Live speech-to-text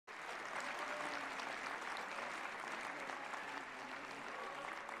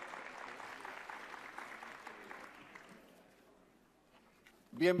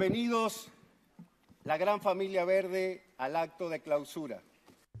Bienvenidos, la gran familia verde, al acto de clausura.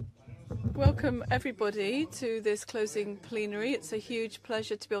 Welcome everybody to this closing plenary. It's a huge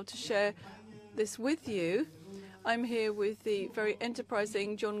pleasure to be able to share this with you. I'm here with the very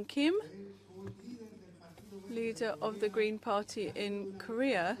enterprising John Kim, leader of the Green Party in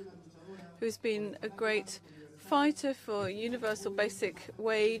Korea, who's been a great fighter for universal basic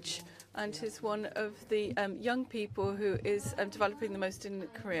wage and is one of the young people who is developing the most in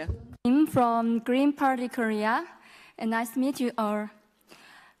Korea. I'm from Green Party Korea, and nice to meet you all.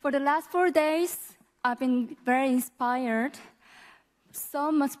 For the last 4 days, I've been very inspired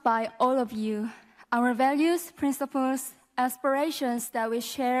so much by all of you. Our values, principles, aspirations that we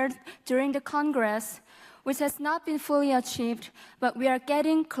shared during the Congress, which has not been fully achieved, but we are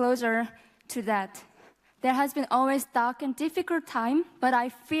getting closer to that. There has been always dark and difficult time, but I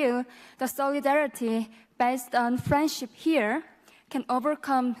feel the solidarity based on friendship here can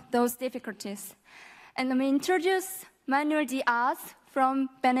overcome those difficulties. And let me introduce Manuel Diaz from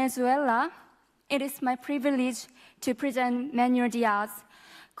Venezuela. It is my privilege to present Manuel Diaz,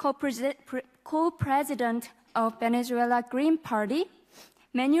 co-president of Venezuela Green Party.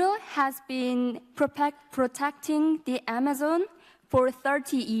 Manuel has been protecting the Amazon for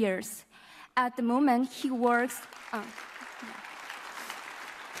 30 years. At the moment, he works.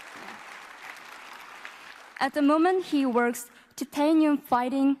 At the moment, he works titanium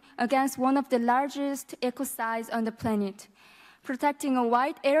fighting against one of the largest ecocides on the planet, protecting a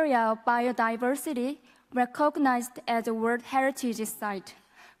wide area of biodiversity recognized as a World Heritage Site.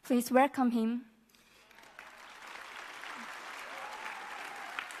 Please welcome him.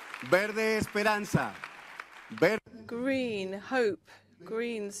 Verde Esperanza. Green Hope.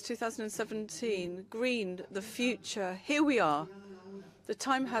 Greens 2017, Green the future. Here we are. The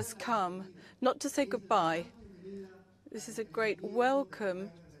time has come not to say goodbye. This is a great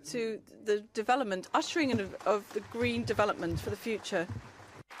welcome to the development, ushering in of the green development for the future.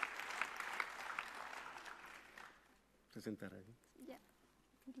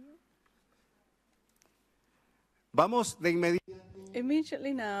 Vamos de inmediato.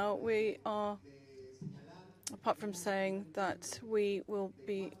 Immediately now, we are, apart from saying that we will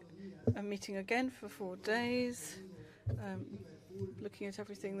be meeting again for 4 days, looking at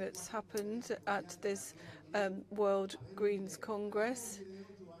everything that's happened at this World Greens Congress,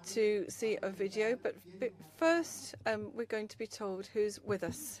 to see a video. But first, we're going to be told who's with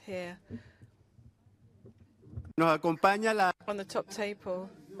us here. Nos acompaña on the top table.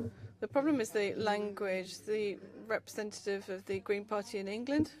 The problem is the language. The representative of the Green Party in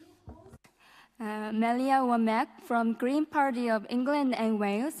England. Melia Womack from Green Party of England and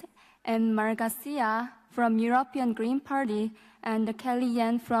Wales, and Mar Garcia from European Green Party, and Kelly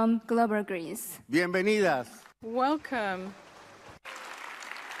Yan from Global Greens. Bienvenidas. Welcome.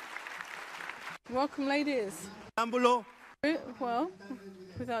 Welcome, ladies. Well,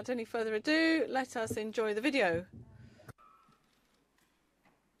 without any further ado, let us enjoy the video.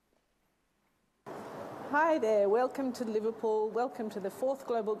 Hi there, welcome to Liverpool, welcome to the 4th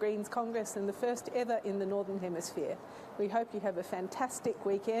Global Greens Congress and the first ever in the Northern Hemisphere. We hope you have a fantastic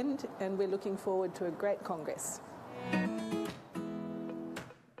weekend and we're looking forward to a great Congress.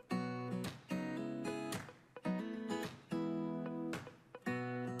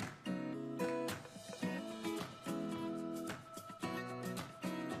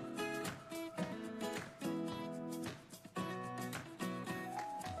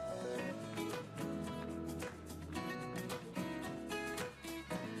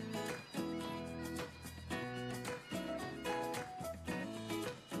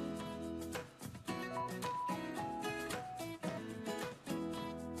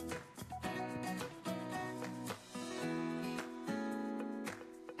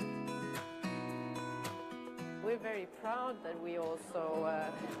 We're very proud that we also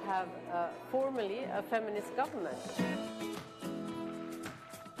have formally a feminist government.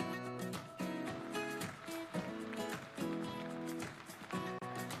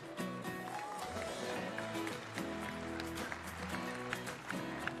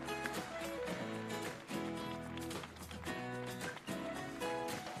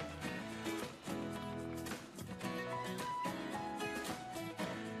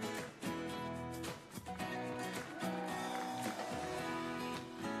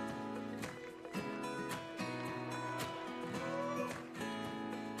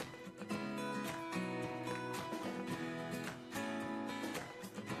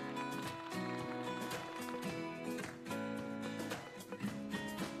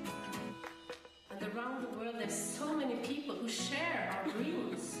 Around the world, there's so many people who share our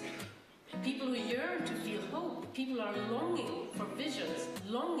dreams. People who yearn to feel hope, people are longing for visions,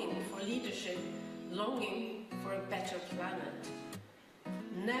 longing for leadership, longing for a better planet.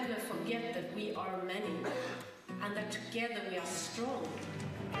 Never forget that we are many and that together we are strong.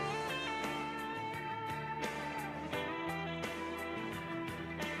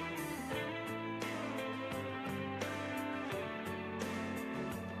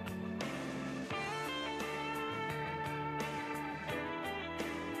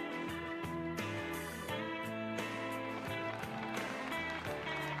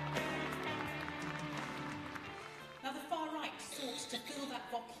 To fill that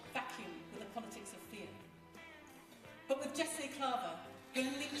vacuum with a politics of fear. But with Jesse Klaver, her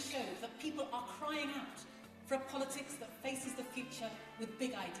link showed that people are crying out for a politics that faces the future with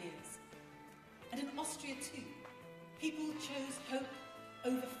big ideas. And in Austria too, people chose hope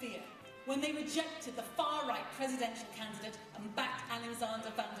over fear when they rejected the far-right presidential candidate and backed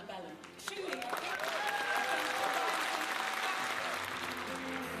Alexander Van der Bellen. Truly,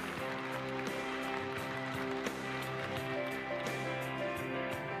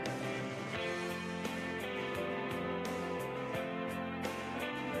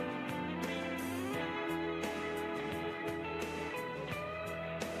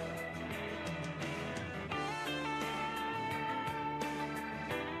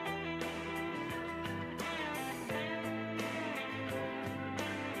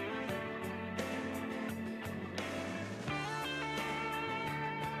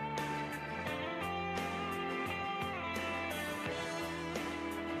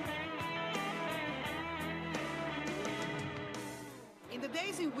 In the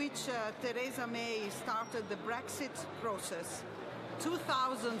days in which Theresa May started the Brexit process,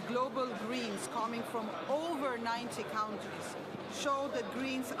 2,000 global Greens coming from over 90 countries showed that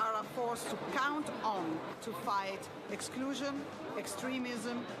Greens are a force to count on to fight exclusion,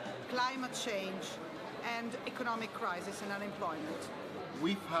 extremism, climate change, and economic crisis and unemployment.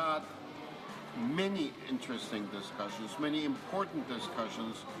 We've had many interesting discussions, many important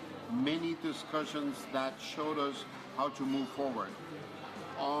discussions, many discussions that showed us how to move forward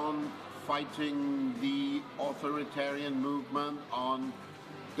on fighting the authoritarian movement, on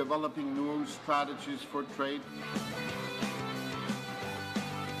developing new strategies for trade.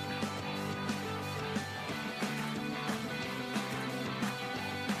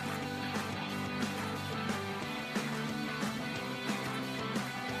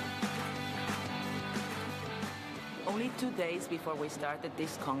 Only 2 days before we started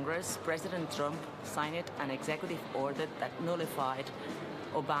this Congress, President Trump signed an executive order that nullified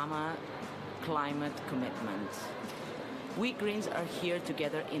Obama climate commitments. We Greens are here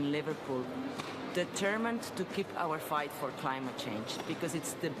together in Liverpool, determined to keep our fight for climate change because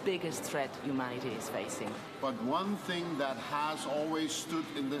it's the biggest threat humanity is facing. But one thing that has always stood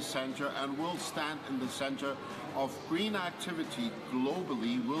in the center and will stand in the center of green activity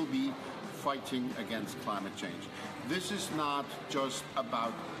globally will be fighting against climate change. This is not just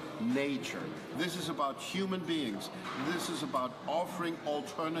about nature. This is about human beings. This is about offering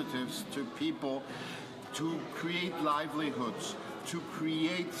alternatives to people to create livelihoods, to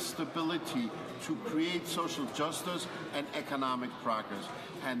create stability, to create social justice and economic progress.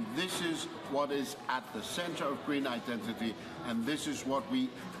 And this is what is at the center of green identity, and this is what we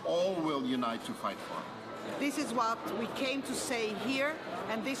all will unite to fight for. This is what we came to say here,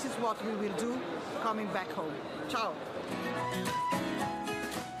 and this is what we will do coming back home. Ciao.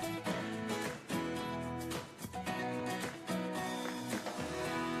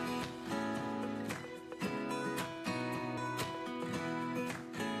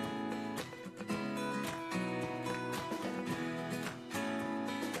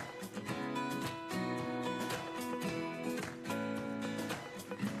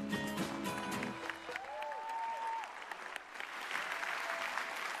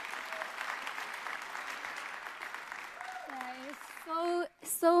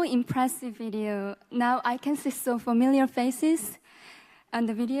 So impressive video. Now I can see so familiar faces on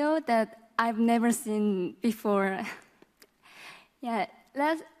the video that I've never seen before. Yeah,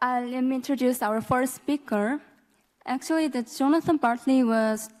 let me introduce our first speaker. Actually, Jonathan Bartley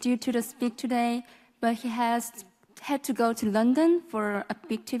was due to speak today, but he had to go to London for a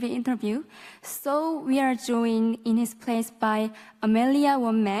big TV interview. So we are joined in his place by Amelia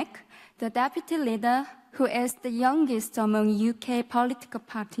Womack, the deputy leader who is the youngest among UK political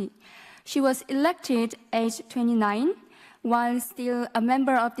party. She was elected aged 29. While still a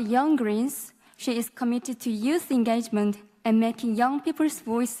member of the Young Greens, she is committed to youth engagement and making young people's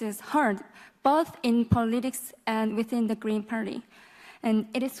voices heard, both in politics and within the Green Party. And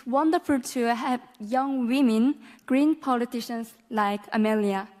it is wonderful to have young women, Green politicians like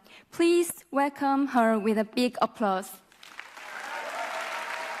Amelia. Please welcome her with a big applause.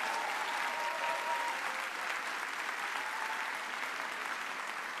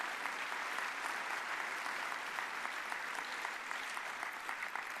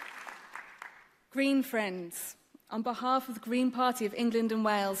 Green friends, on behalf of the Green Party of England and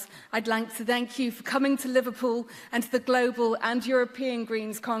Wales, I'd like to thank you for coming to Liverpool and to the Global and European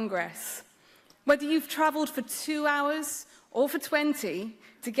Greens Congress. Whether you've travelled for 2 hours or for 20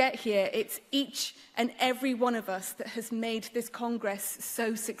 to get here, it's each and every one of us that has made this Congress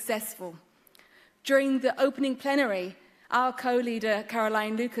so successful. During the opening plenary, our co-leader,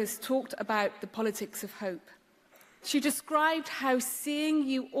 Caroline Lucas, talked about the politics of hope. She described how seeing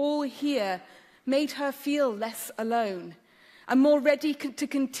you all here made her feel less alone and more ready to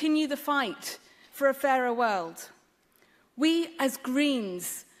continue the fight for a fairer world. We, as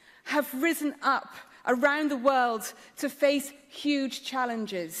Greens, have risen up around the world to face huge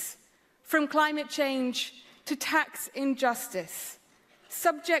challenges, from climate change to tax injustice.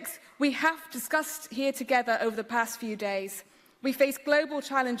 Subjects we have discussed here together over the past few days. We face global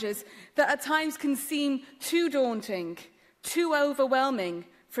challenges that at times can seem too daunting, too overwhelming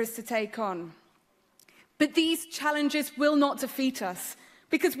for us to take on. But these challenges will not defeat us,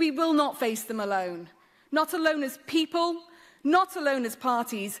 because we will not face them alone. Not alone as people, not alone as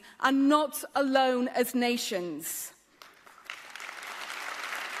parties, and not alone as nations.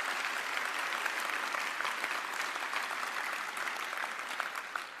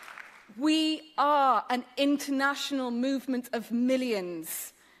 We are an international movement of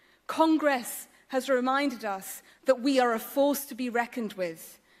millions. Congress has reminded us that we are a force to be reckoned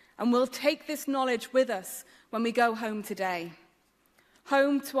with, and we'll take this knowledge with us when we go home today.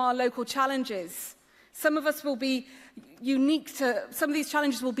 Home to our local challenges. Some of these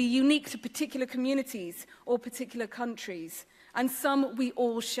challenges will be unique to particular communities or particular countries, and some we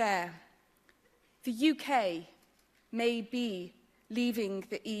all share. The UK may be leaving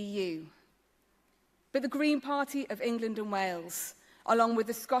the EU, but the Green Party of England and Wales, along with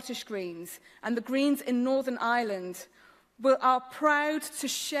the Scottish Greens and the Greens in Northern Ireland, are proud to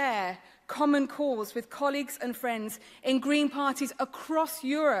share common cause with colleagues and friends in Green parties across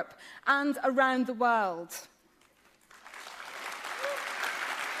Europe and around the world.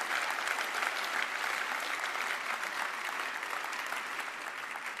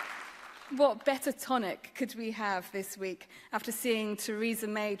 What better tonic could we have this week after seeing Theresa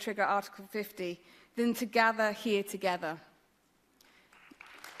May trigger Article 50 than to gather here together?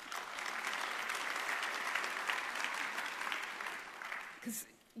 Because,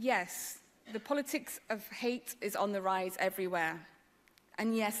 yes, the politics of hate is on the rise everywhere.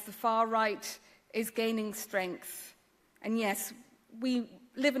 And yes, the far right is gaining strength. And yes, we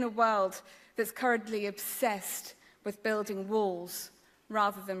live in a world that's currently obsessed with building walls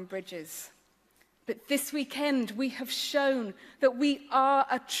rather than bridges. But this weekend, we have shown that we are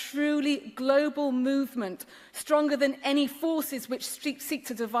a truly global movement, stronger than any forces which seek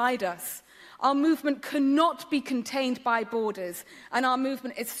to divide us. Our movement cannot be contained by borders, and our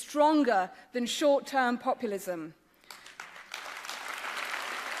movement is stronger than short-term populism.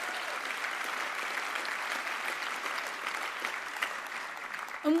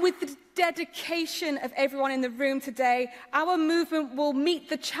 And with the dedication of everyone in the room today, our movement will meet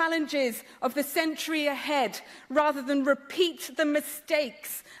the challenges of the century ahead, rather than repeat the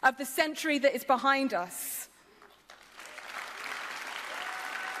mistakes of the century that is behind us.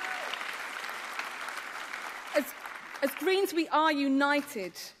 As Greens, we are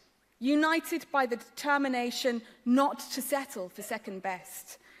united by the determination not to settle for second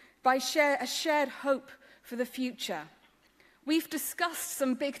best, by a shared hope for the future. We've discussed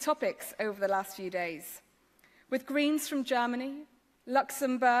some big topics over the last few days, with Greens from Germany,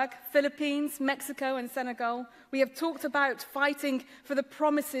 Luxembourg, Philippines, Mexico and Senegal. We have talked about fighting for the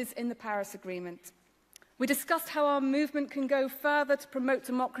promises in the Paris Agreement. We discussed how our movement can go further to promote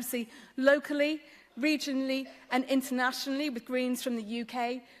democracy locally, regionally and internationally, with Greens from the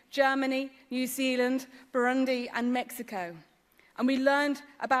UK, Germany, New Zealand, Burundi and Mexico. And we learned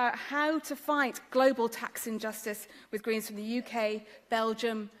about how to fight global tax injustice with Greens from the UK,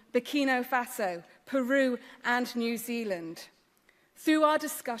 Belgium, Burkina Faso, Peru and New Zealand. Through our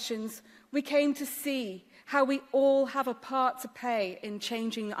discussions, we came to see how we all have a part to play in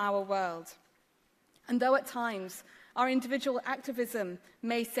changing our world. And though at times our individual activism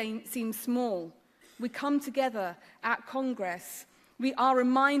may seem small, we come together at Congress. We are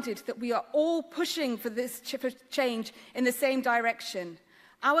reminded that we are all pushing for this change in the same direction.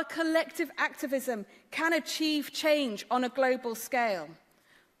 Our collective activism can achieve change on a global scale.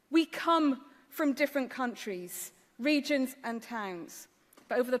 We come from different countries, regions and towns,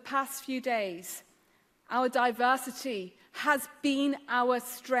 but over the past few days, our diversity has been our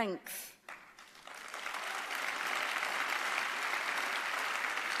strength.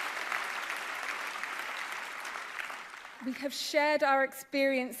 We have shared our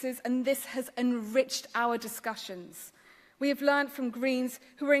experiences, and this has enriched our discussions. We have learned from Greens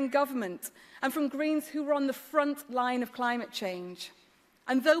who are in government and from Greens who are on the front line of climate change.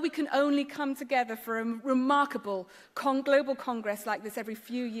 And though we can only come together for a remarkable global congress like this every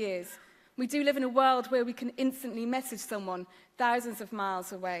few years, we do live in a world where we can instantly message someone thousands of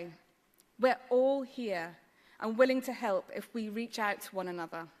miles away. We're all here and willing to help if we reach out to one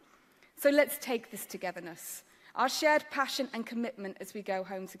another. So let's take this togetherness, our shared passion and commitment as we go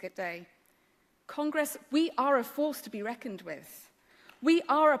home today. Congress, we are a force to be reckoned with. We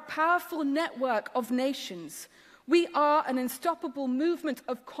are a powerful network of nations. We are an unstoppable movement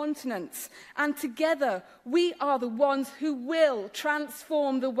of continents. And together, we are the ones who will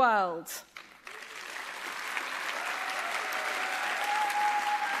transform the world.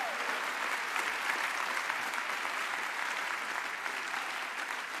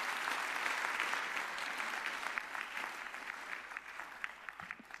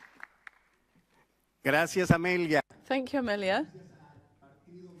 Gracias, Amelia. Thank you, Amelia.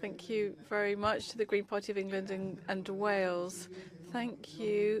 Thank you very much to the Green Party of England and Wales. Thank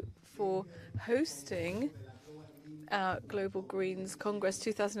you for hosting our Global Greens Congress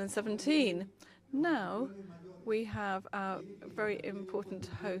 2017. Now we have our very important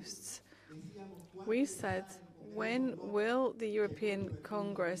hosts. We said, when will the European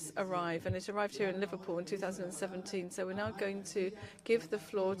Congress arrive? And it arrived here in Liverpool in 2017. So we're now going to give the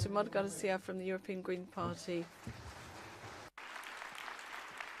floor to Mod Garcia from the European Green Party.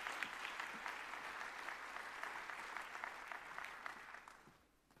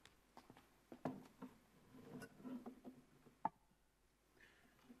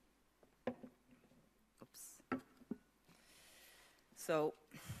 So,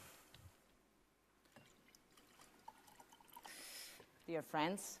 dear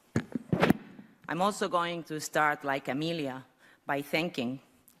friends, I'm also going to start like Amelia by thanking.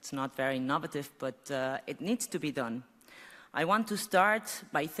 It's not very innovative, but it needs to be done. I want to start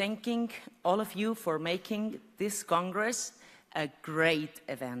by thanking all of you for making this Congress a great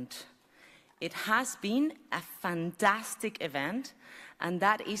event. It has been a fantastic event, and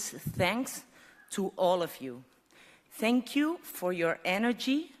that is thanks to all of you. Thank you for your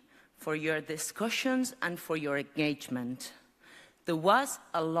energy, for your discussions, and for your engagement. There was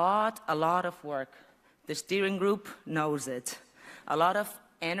a lot of work. The steering group knows it. A lot of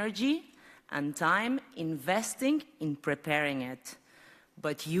energy and time investing in preparing it.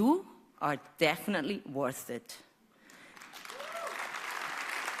 But you are definitely worth it.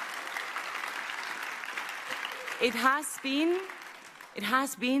 It has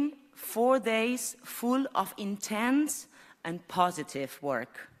been 4 days full of intense and positive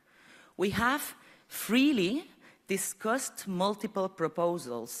work. We have freely discussed multiple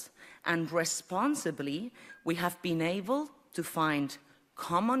proposals, and responsibly we have been able to find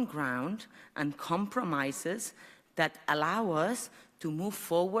common ground and compromises that allow us to move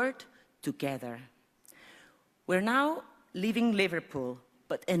forward together. We're now leaving Liverpool,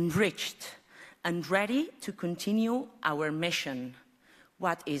 but enriched and ready to continue our mission.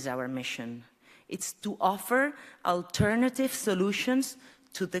 What is our mission? It's to offer alternative solutions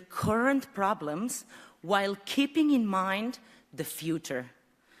to the current problems while keeping in mind the future.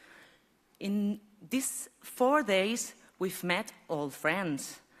 In these 4 days, we've met old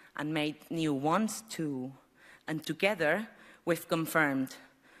friends and made new ones too. And together, we've confirmed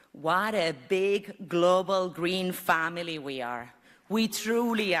what a big global green family we are. We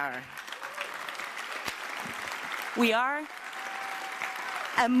truly are. We are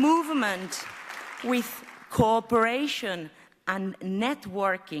a movement with cooperation and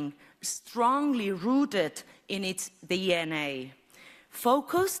networking strongly rooted in its DNA,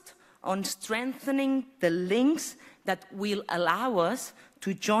 focused on strengthening the links that will allow us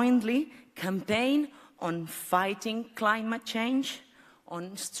to jointly campaign on fighting climate change,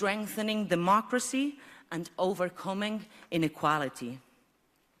 on strengthening democracy, and overcoming inequality.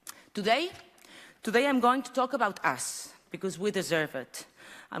 Today I'm going to talk about us, because we deserve it.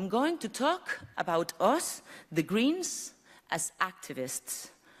 I'm going to talk about us, the Greens, as activists,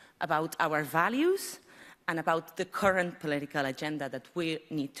 about our values, and about the current political agenda that we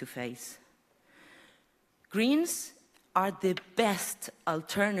need to face. Greens are the best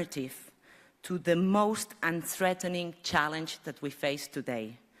alternative to the most unthreatening challenge that we face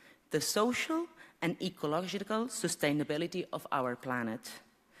today, the social and ecological sustainability of our planet.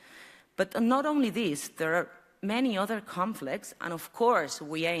 But not only this, there are many other conflicts, and of course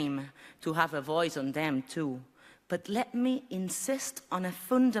we aim to have a voice on them too. But let me insist on a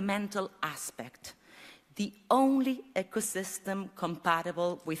fundamental aspect. The only ecosystem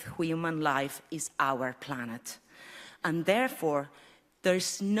compatible with human life is our planet. And therefore,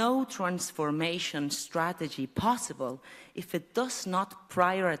 there's no transformation strategy possible if it does not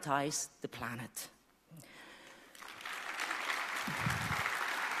prioritize the planet.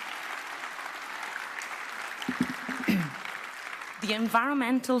 The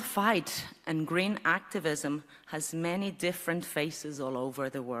environmental fight and green activism has many different faces all over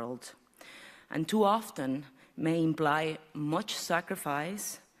the world, and too often may imply much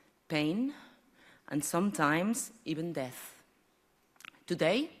sacrifice, pain, and sometimes even death.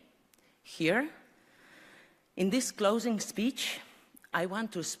 Today, here, in this closing speech, I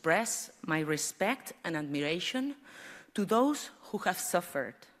want to express my respect and admiration to those who have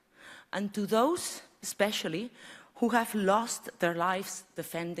suffered, and to those, especially, who have lost their lives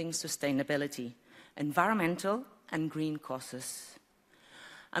defending sustainability, environmental and green causes.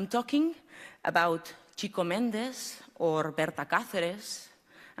 I'm talking about Chico Mendes or Berta Cáceres.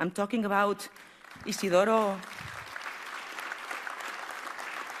 I'm talking about Isidoro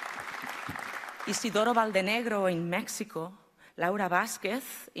Valdenegro in Mexico, Laura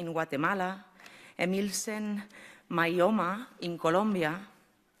Vázquez in Guatemala, Emilsen Mayoma in Colombia,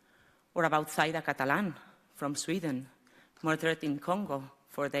 or about Zaida Catalán from Sweden, murdered in Congo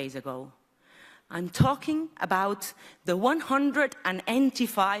 4 days ago. I'm talking about the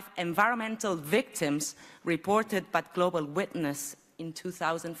 185 environmental victims reported by Global Witness in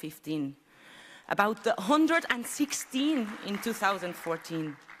 2015, about the 116 in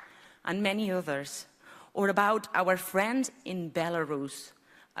 2014, and many others, or about our friends in Belarus,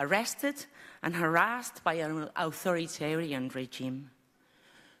 arrested and harassed by an authoritarian regime.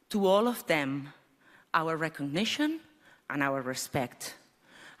 To all of them, our recognition and our respect,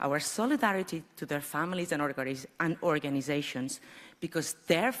 our solidarity to their families and organizations, because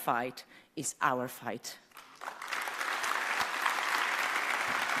their fight is our fight.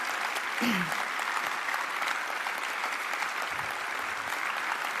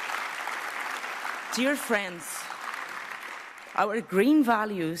 Dear friends, our green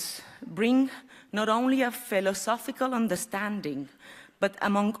values bring not only a philosophical understanding, but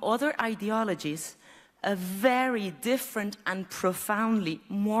among other ideologies, a very different and profoundly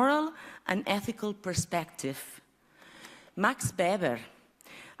moral and ethical perspective. Max Weber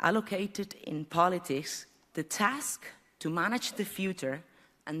allocated in politics the task to manage the future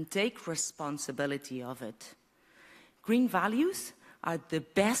and take responsibility of it. Green values are the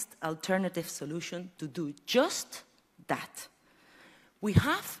best alternative solution to do just that. We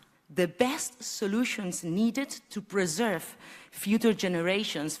have the best solutions needed to preserve future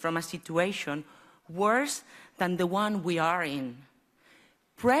generations from a situation worse than the one we are in.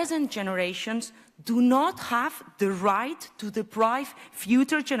 Present generations do not have the right to deprive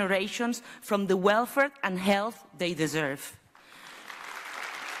future generations from the welfare and health they deserve.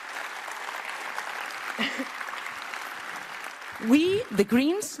 We, the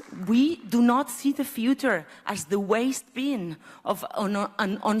Greens, we do not see the future as the waste bin of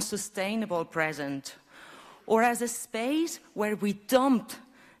an unsustainable present, or as a space where we dump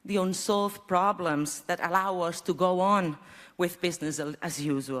the unsolved problems that allow us to go on with business as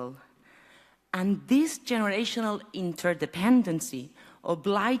usual. And this generational interdependency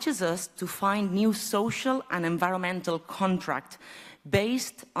obliges us to find new social and environmental contract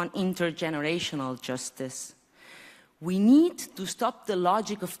based on intergenerational justice. We need to stop the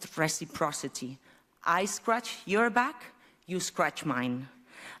logic of reciprocity. I scratch your back, you scratch mine,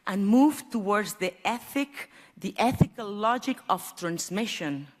 and move towards the ethical logic of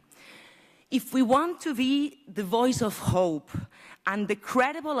transmission. If we want to be the voice of hope and the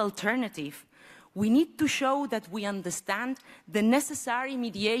credible alternative, we need to show that we understand the necessary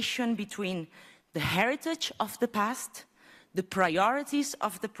mediation between the heritage of the past, the priorities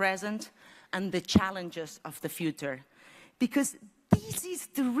of the present, and the challenges of the future. Because this is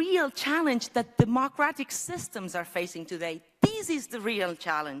the real challenge that democratic systems are facing today. This is the real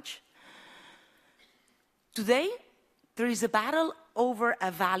challenge. Today, there is a battle over a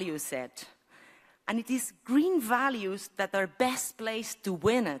value set, and it is green values that are best placed to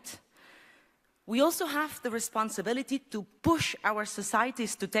win it. We also have the responsibility to push our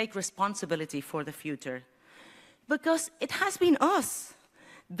societies to take responsibility for the future, because it has been us,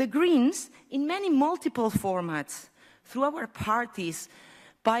 the Greens, in many multiple formats, through our parties,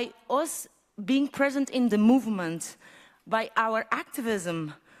 by us being present in the movement, by our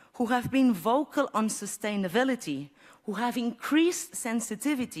activism, who have been vocal on sustainability, who have increased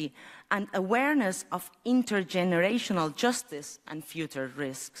sensitivity and awareness of intergenerational justice and future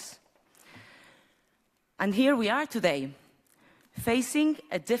risks. And here we are today, facing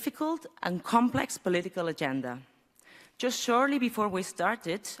a difficult and complex political agenda. Just shortly before we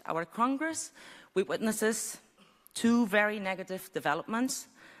started our Congress, we witnessed two very negative developments.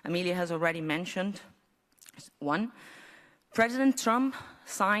 Amelia has already mentioned one. President Trump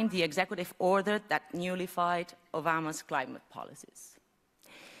signed the executive order that nullified Obama's climate policies.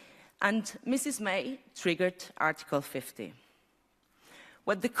 And Mrs. May triggered Article 50.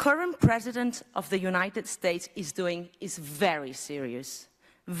 What the current President of the United States is doing is very serious,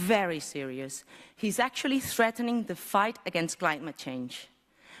 very serious. He's actually threatening the fight against climate change.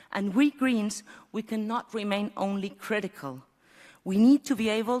 And we Greens, we cannot remain only critical. We need to be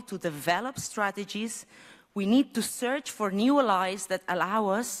able to develop strategies. We need to search for new allies that allow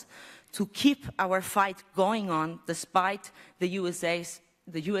us to keep our fight going on despite the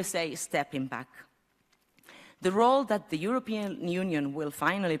USA stepping back. The role that the European Union will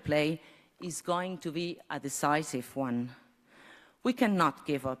finally play is going to be a decisive one. We cannot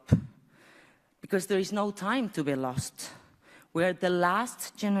give up, because there is no time to be lost. We are the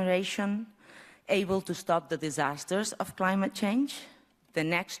last generation able to stop the disasters of climate change. The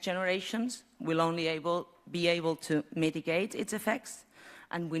next generations will only be able to mitigate its effects,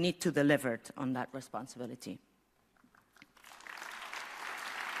 and we need to deliver on that responsibility.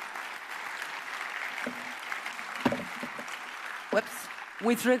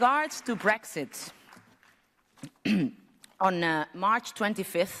 With regards to Brexit, on March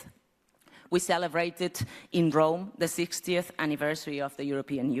 25th, we celebrated in Rome the 60th anniversary of the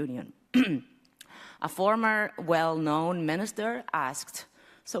European Union. A former well-known minister asked,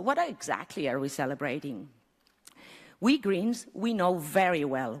 "So what exactly are we celebrating?" We Greens, we know very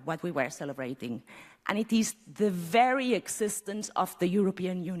well what we were celebrating, and it is the very existence of the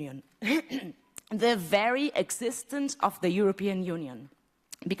European Union. The very existence of the European Union.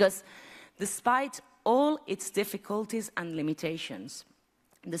 Because despite all its difficulties and limitations,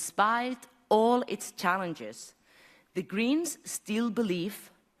 despite all its challenges, the Greens still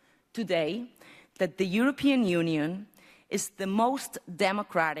believe today that the European Union is the most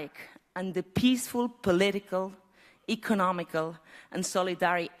democratic and the peaceful political, economical and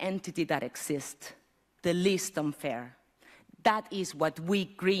solidary entity that exists, the least unfair. That is what we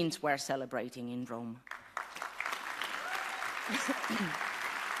Greens were celebrating in Rome.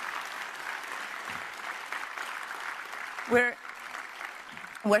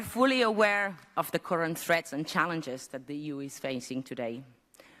 We're fully aware of the current threats and challenges that the EU is facing today.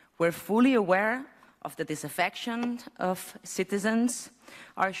 We're fully aware of the disaffection of citizens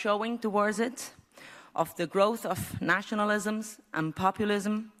are showing towards it, of the growth of nationalisms and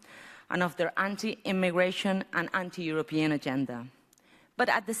populism, and of their anti-immigration and anti-European agenda. But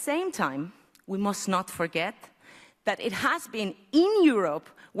at the same time, we must not forget that it has been in Europe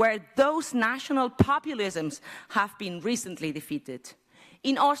where those national populisms have been recently defeated.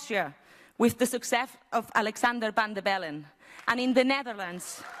 In Austria, with the success of Alexander Van der Bellen, and in the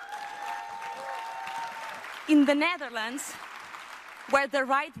Netherlands, where the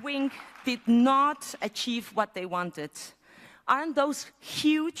right wing did not achieve what they wanted. Aren't those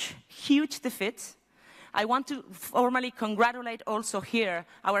huge, huge defeats? I want to formally congratulate also here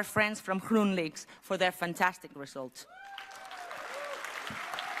our friends from GroenLinks for their fantastic result.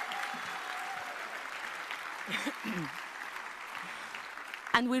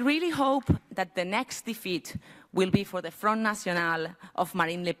 And we really hope that the next defeat will be for the Front National of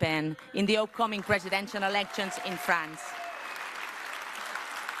Marine Le Pen in the upcoming presidential elections in France.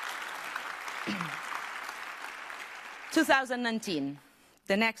 2019,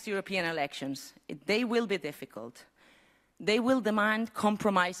 the next European elections, they will be difficult. They will demand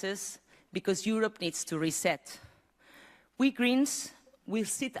compromises because Europe needs to reset. We Greens will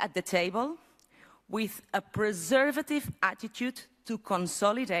sit at the table with a preservative attitude to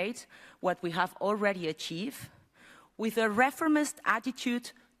consolidate what we have already achieved, with a reformist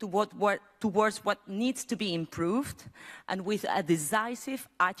attitude towards what needs to be improved, and with a decisive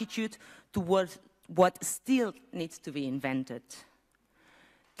attitude towards what still needs to be invented.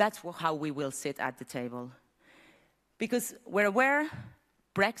 That's how we will sit at the table. Because we're aware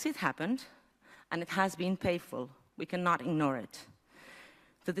Brexit happened, and it has been painful. We cannot ignore it.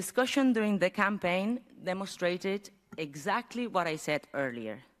 The discussion during the campaign demonstrated exactly what I said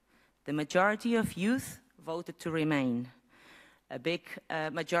earlier. The majority of youth voted to remain. A big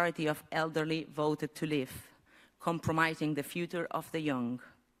majority of elderly voted to leave, compromising the future of the young.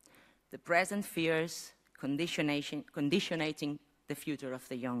 The present fears conditionating the future of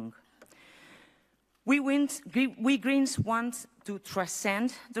the young. We Greens want to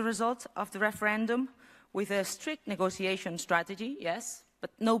transcend the result of the referendum with a strict negotiation strategy, yes,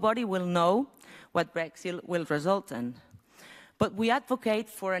 but nobody will know what Brexit will result in. But we advocate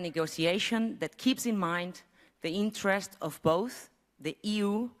for a negotiation that keeps in mind the interest of both the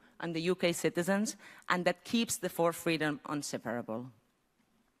EU and the UK citizens, and that keeps the fourth freedom inseparable.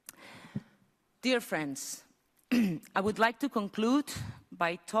 Dear friends, I would like to conclude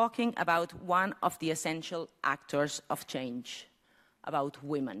by talking about one of the essential actors of change, about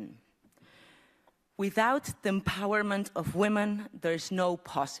women. Without the empowerment of women, there is no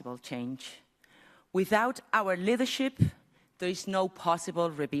possible change. Without our leadership, there is no possible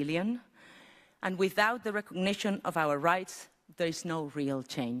rebellion. And without the recognition of our rights, there is no real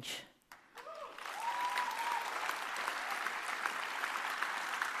change.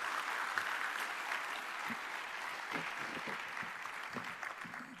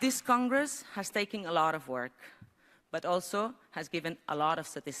 This Congress has taken a lot of work, but also has given a lot of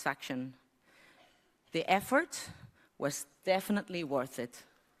satisfaction. The effort was definitely worth it.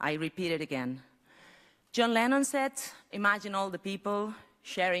 I repeat it again. John Lennon said, "Imagine all the people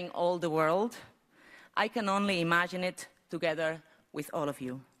sharing all the world." I can only imagine it together with all of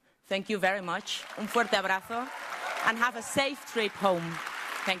you. Thank you very much. Un fuerte abrazo, and have a safe trip home.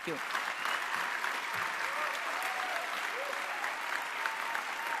 Thank you.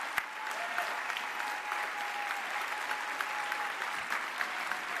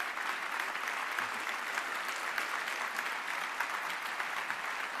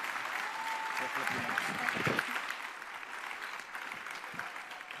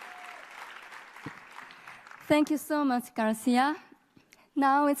 Thank you so much, Garcia.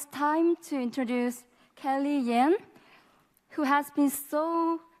 Now it's time to introduce Kelly Yan, who has been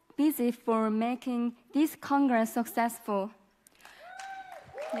so busy for making this Congress successful.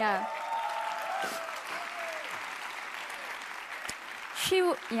 Yeah.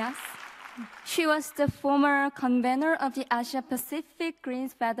 She was the former convener of the Asia Pacific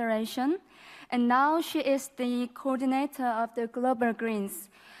Greens Federation, and now she is the coordinator of the Global Greens.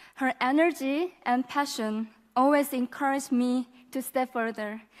 Her energy and passion always encourage me to step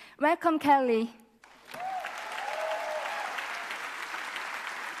further. Welcome, Kelly.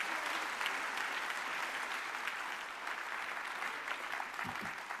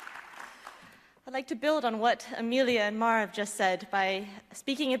 I'd like to build on what Amelia and Mara have just said by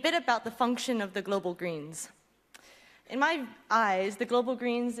speaking a bit about the function of the Global Greens. In my eyes, the Global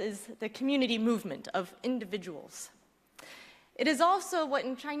Greens is the community movement of individuals. It is also what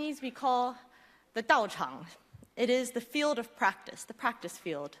in Chinese we call the Daochang. It is the field of practice, the practice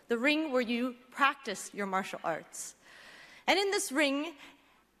field, the ring where you practice your martial arts. And in this ring,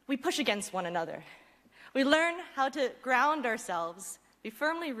 we push against one another. We learn how to ground ourselves, be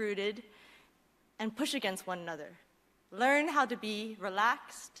firmly rooted, and push against one another. Learn how to be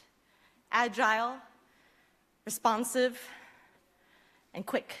relaxed, agile, responsive, and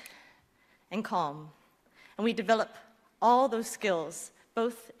quick, and calm. And we develop all those skills,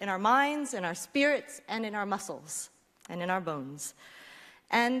 both in our minds, in our spirits, and in our muscles, and in our bones.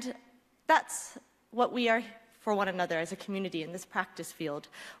 And that's what we are for one another as a community in this practice field,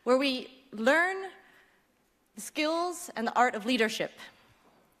 where we learn the skills and the art of leadership.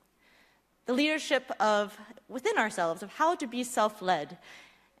 The leadership of within ourselves, of how to be self-led.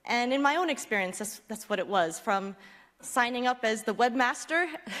 And in my own experience, that's what it was, from signing up as the webmaster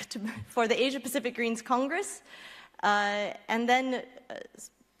for the Asia Pacific Greens Congress, and then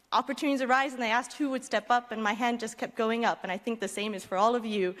opportunities arise and they asked who would step up, and my hand just kept going up. And I think the same is for all of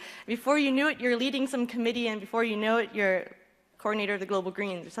you. Before you knew it, you're leading some committee, and before you know it, you're coordinator of the Global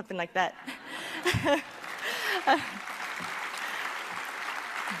Greens or something like that.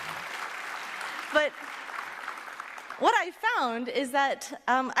 But what I found is that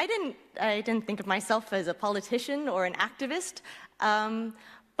I didn't think of myself as a politician or an activist,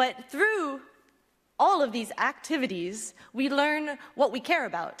 but through all of these activities, we learn what we care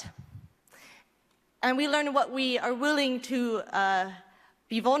about. And we learn what we are willing to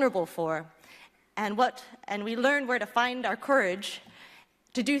be vulnerable for. And we learn where to find our courage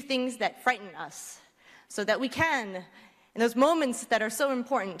to do things that frighten us, so that we can, in those moments that are so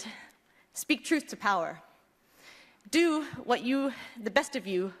important, speak truth to power. Do what the best of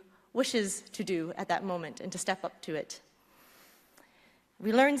you, wishes to do at that moment and to step up to it.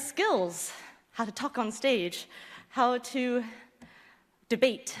 We learn skills, how to talk on stage, how to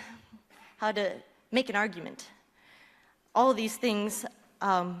debate, how to make an argument. All these things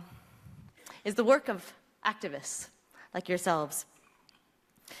is the work of activists like yourselves.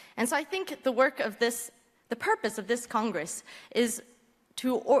 And so I think the purpose of this Congress is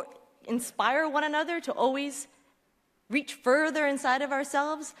to inspire one another to always reach further inside of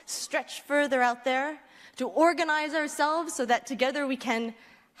ourselves, stretch further out there, to organize ourselves so that together we can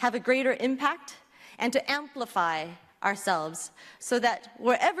have a greater impact, and to amplify ourselves so that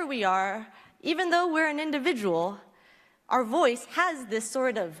wherever we are, even though we're an individual, our voice has this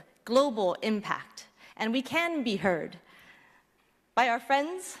sort of global impact, and we can be heard by our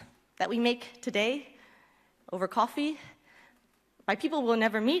friends that we make today over coffee, by people we'll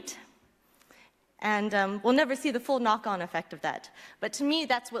never meet, and we'll never see the full knock-on effect of that. But to me,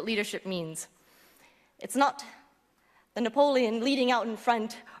 that's what leadership means. It's not the Napoleon leading out in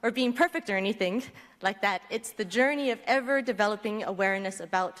front or being perfect or anything like that. It's the journey of ever-developing awareness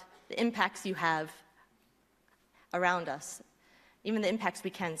about the impacts you have around us, even the impacts we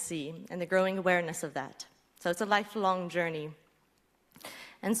can't see, and the growing awareness of that. So it's a lifelong journey.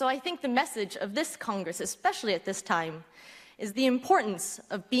 And so I think the message of this Congress, especially at this time, is the importance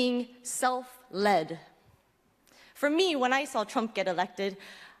of being self-led. For me, when I saw Trump get elected,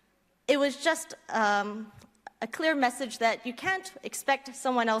 it was just a clear message that you can't expect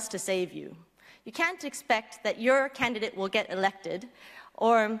someone else to save you. You can't expect that your candidate will get elected,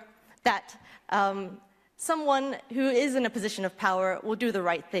 or that someone who is in a position of power will do the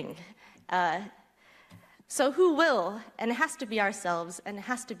right thing. So who will? And it has to be ourselves, and it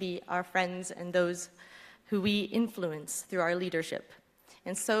has to be our friends and those who we influence through our leadership.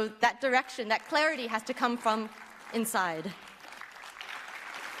 And so that direction, that clarity has to come from inside.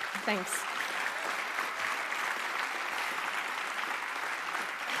 Thanks.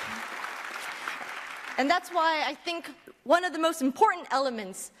 And that's why I think one of the most important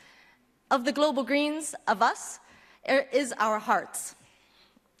elements of the Global Greens, of us, is our hearts.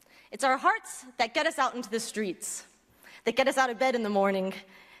 It's our hearts that get us out into the streets, that get us out of bed in the morning,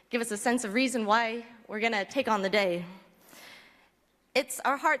 give us a sense of reason why we're going to take on the day. It's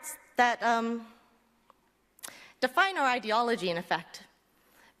our hearts that define our ideology, in effect.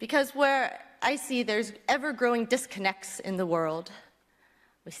 Because where I see there's ever-growing disconnects in the world,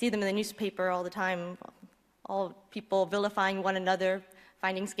 we see them in the newspaper all the time, all people vilifying one another,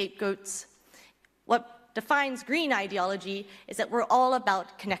 finding scapegoats. What defines green ideology is that we're all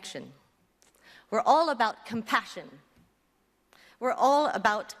about connection. We're all about compassion. We're all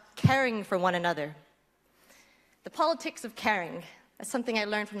about caring for one another. The politics of caring, that's something I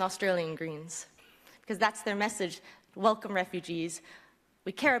learned from the Australian Greens, because that's their message: welcome refugees,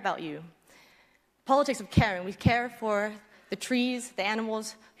 we care about you. Politics of caring, we care for the trees, the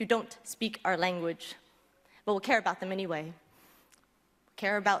animals who don't speak our language, but we'll care about them anyway. We'll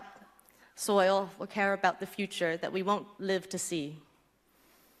care about soil, we'll care about the future that we won't live to see.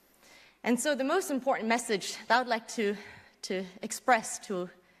 And so the most important message that I would like to express to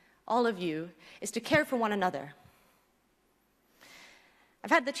all of you is to care for one another.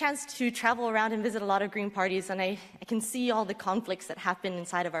 I've had the chance to travel around and visit a lot of Green parties, and I can see all the conflicts that happen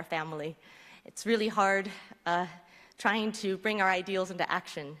inside of our family. It's really hard trying to bring our ideals into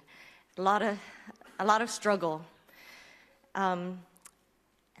action. A lot of struggle.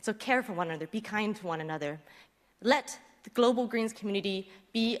 So care for one another, be kind to one another. Let the Global Greens community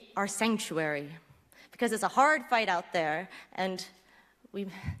be our sanctuary, because it's a hard fight out there, and we're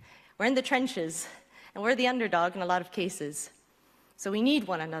in the trenches, and we're the underdog in a lot of cases. So we need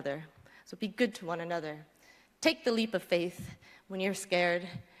one another. So be good to one another. Take the leap of faith when you're scared.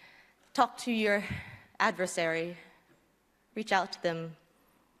 Talk to your adversary. Reach out to them.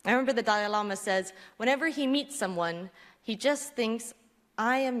 I remember the Dalai Lama says, whenever he meets someone, he just thinks,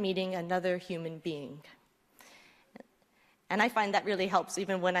 I am meeting another human being. And I find that really helps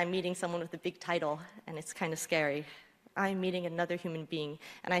even when I'm meeting someone with a big title, and it's kind of scary. I'm meeting another human being,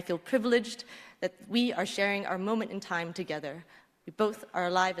 and I feel privileged that we are sharing our moment in time together. We both are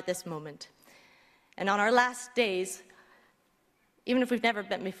alive at this moment. And on our last days, even if we've never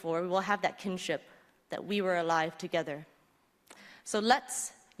met before, we will have that kinship that we were alive together. So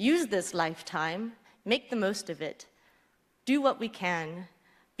let's use this lifetime, make the most of it, do what we can,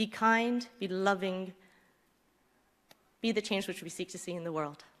 be kind, be loving, be the change which we seek to see in the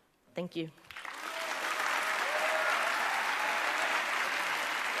world. Thank you.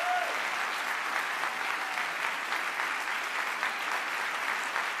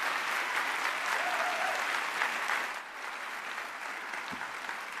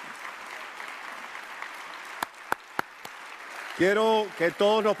 Quiero que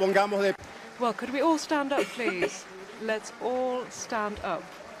todos nos pongamos de... Well, could we all stand up, please? Let's all stand up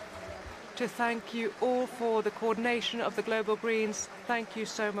to thank you all for the coordination of the Global Greens. Thank you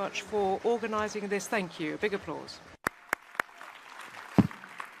so much for organising this. Thank you. Big applause.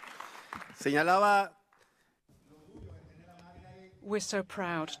 Señalaba... we're so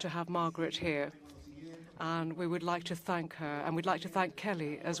proud to have Margaret here, and we would like to thank her, and we'd like to thank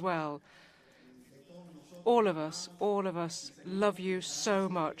Kelly as well. All of us love you so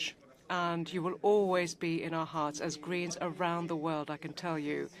much, and you will always be in our hearts as Greens around the world, I can tell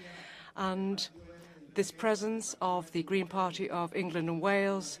you. And this presence of the Green Party of England and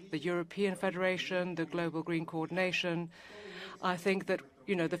Wales, the European Federation, the Global Green Coordination, I think that,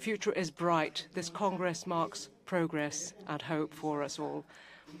 you know, the future is bright. This Congress marks progress and hope for us all.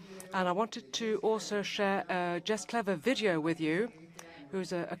 And I wanted to also share a Just Clever video with you,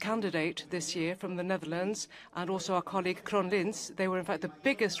 who's a candidate this year from the Netherlands, and also our colleague Kron Lins. They were, in fact, the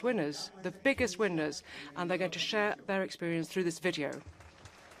biggest winners, and they're going to share their experience through this video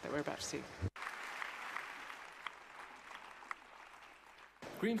that we're about to see.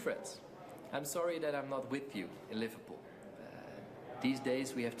 Green friends, I'm sorry that I'm not with you in Liverpool. These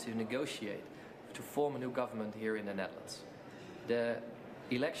days we have to negotiate to form a new government here in the Netherlands. The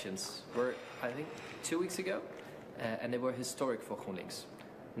elections were, I think, 2 weeks ago, and they were historic for GroenLinks.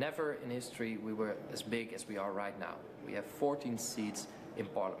 Never in history we were as big as we are right now. We have 14 seats in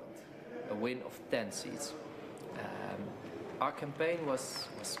Parliament, a win of 10 seats. Our campaign was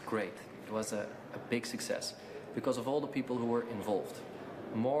great. It was a big success because of all the people who were involved.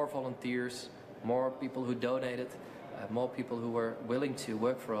 More volunteers, more people who donated, more people who were willing to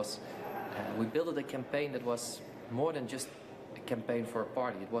work for us. We built a campaign that was more than just a campaign for a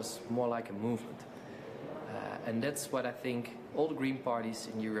party. It was more like a movement. And that's what I think all the Green parties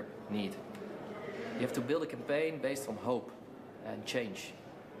in Europe need. You have to build a campaign based on hope and change,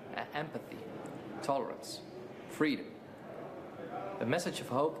 empathy, tolerance, freedom. A message of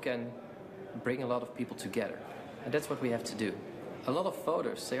hope can bring a lot of people together. And that's what we have to do. A lot of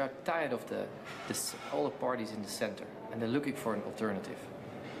voters, they are tired of all the parties in the center, and they're looking for an alternative.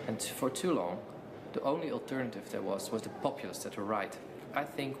 And for too long, the only alternative there was the populists at the right. I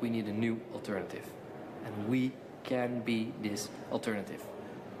think we need a new alternative, and we can be this alternative.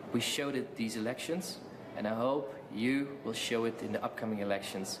 We showed it these elections, and I hope you will show it in the upcoming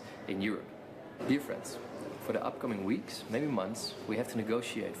elections in Europe. Dear friends, for the upcoming weeks, maybe months, we have to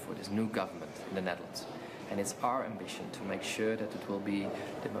negotiate for this new government in the Netherlands. And it's our ambition to make sure that it will be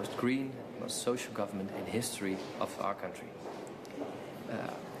the most green, most social government in history of our country.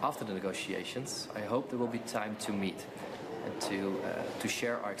 After the negotiations, I hope there will be time to meet and to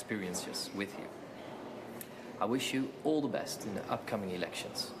share our experiences with you. I wish you all the best in the upcoming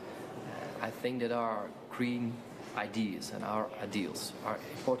elections. I think that our green ideas and our ideals are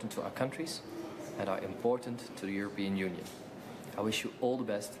important to our countries and are important to the European Union. I wish you all the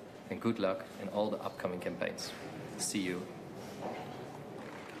best and good luck in all the upcoming campaigns. See you.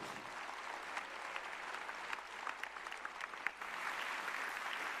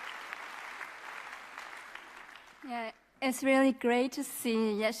 Yeah, it's really great to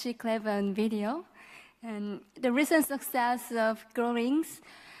see Yeshi Clever on video. And the recent success of GroenLinks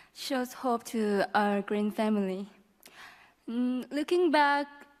shows hope to our Green family. Looking back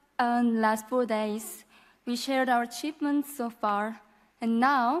on the last 4 days, we shared our achievements so far, and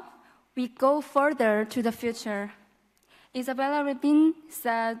now we go further to the future. Isabella Levin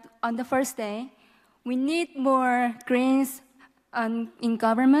said on the first day, we need more Greens in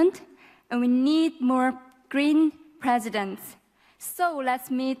government, and we need more Green presidents. So let's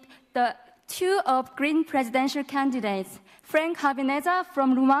meet the two of Green presidential candidates, Frank Habineza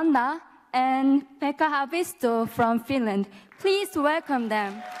from Rwanda and Pekka Haavisto from Finland. Please welcome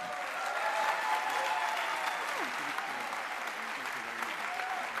them.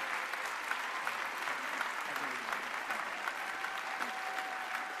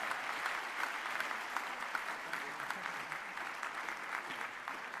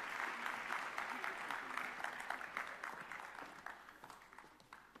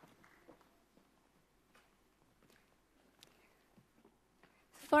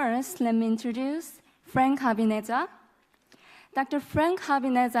 First, let me introduce Frank Habineza. Dr. Frank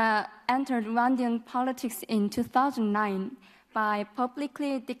Habineza entered Rwandan politics in 2009 by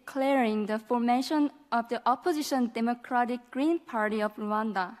publicly declaring the formation of the opposition Democratic Green Party of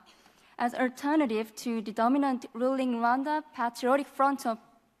Rwanda as alternative to the dominant ruling Rwanda Patriotic Front of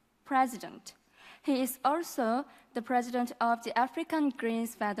President. He is also the president of the African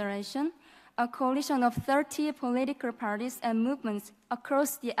Greens Federation, a coalition of 30 political parties and movements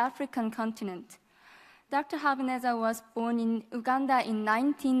across the African continent. Dr. Habineza was born in Uganda in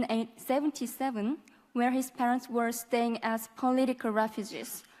 1977, where his parents were staying as political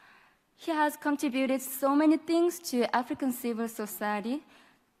refugees. He has contributed so many things to African civil society,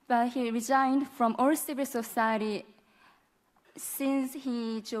 but he resigned from all civil society since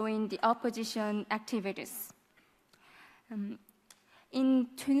he joined the opposition activities. In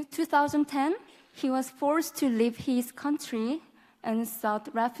 2010, he was forced to leave his country and sought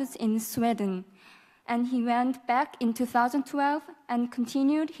refuge in Sweden. And he went back in 2012 and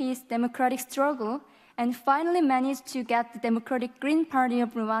continued his democratic struggle and finally managed to get the Democratic Green Party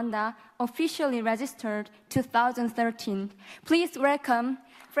of Rwanda officially registered 2013. Please welcome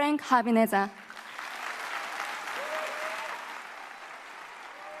Frank Habineza.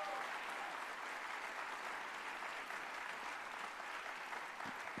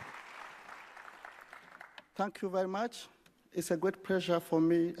 Thank you very much. It's a great pleasure for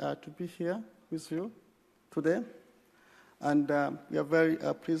me to be here with you today. And we are very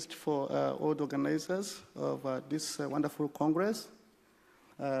pleased for all the organizers of this wonderful Congress.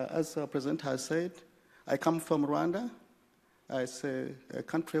 As the President has said, I come from Rwanda. It's a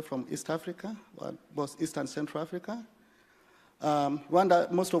country from East Africa, both East and Central Africa. Rwanda,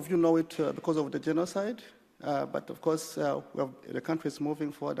 most of you know it because of the genocide, but of course, the country is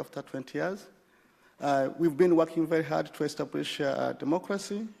moving forward after 20 years. We've been working very hard to establish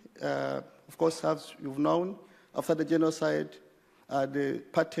democracy. Of course, as you've known, after the genocide, the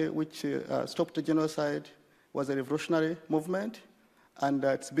party which stopped the genocide was a revolutionary movement, and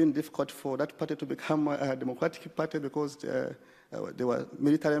it's been difficult for that party to become a democratic party because they were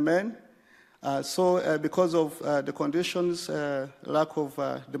military men. So because of the conditions, lack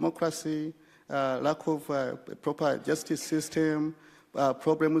of democracy, lack of a proper justice system,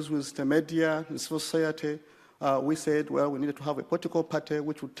 problems with the media and civil society, we said, well, we needed to have a political party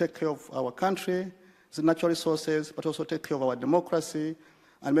which would take care of our country, the natural resources, but also take care of our democracy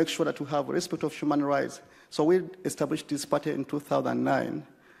and make sure that we have respect of human rights. So we established this party in 2009.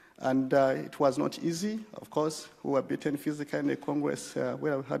 And it was not easy, of course. We were beaten physically in a Congress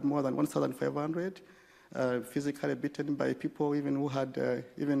where we had more than 1,500, physically beaten by people even who had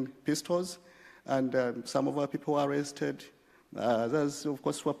even pistols. And some of our people were arrested. Others, of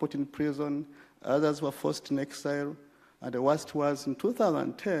course, were put in prison. Others were forced in exile. And the worst was in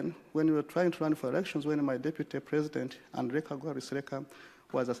 2010, when we were trying to run for elections, when my deputy president, Andre Kagwa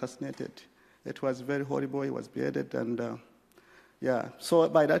was assassinated. It was very horrible. He was beheaded. And yeah, so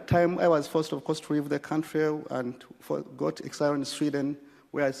by that time, I was forced, of course, to leave the country and got exiled in Sweden,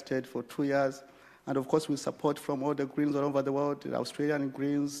 where I stayed for 2 years. And of course, with support from all the Greens all over the world, the Australian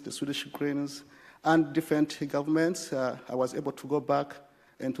Greens, the Swedish Greens, and different governments, I was able to go back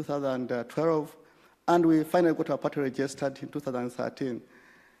in 2012. And we finally got our party registered in 2013.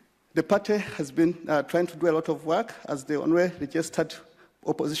 The party has been trying to do a lot of work as the only registered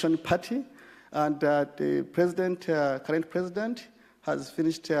opposition party. And the president, current president, has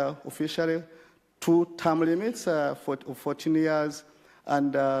finished officially 2 term limits for 14 years.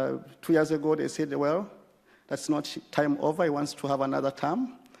 And 2 years ago, they said, well, that's not time over. He wants to have another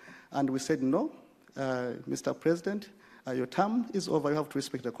term. And we said, no, Mr. President, your term is over. You have to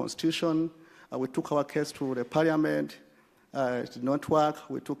respect the Constitution. We took our case to the Parliament. It did not work.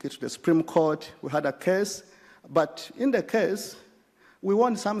 We took it to the Supreme Court. We had a case. But in the case, we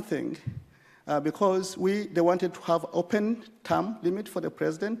won something. Because they wanted to have open term limit for the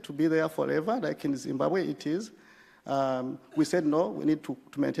president to be there forever, like in Zimbabwe it is. We said, no, we need to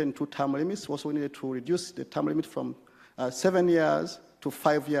maintain 2 term limits. Also, we needed to reduce the term limit from 7 years to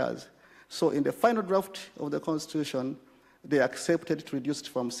 5 years. So in the final draft of the Constitution, they accepted to reduce it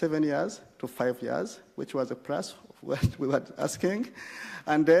from 7 years to 5 years, which was a plus of what we were asking.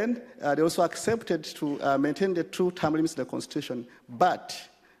 And then they also accepted to maintain the 2 term limits in the Constitution, but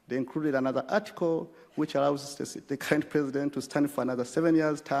they included another article which allows the current president to stand for another 7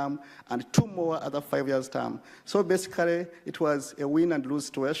 years term and 2 more other 5 years term. So basically, it was a win and lose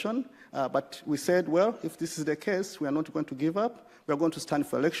situation. But we said, well, if this is the case, we are not going to give up. We are going to stand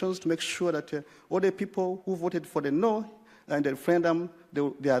for elections to make sure that all the people who voted for the no and the referendum,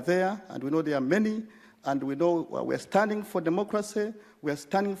 they are there, and we know there are many. And we know we're standing for democracy, we're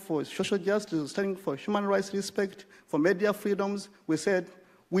standing for social justice, we're standing for human rights respect, for media freedoms. We said,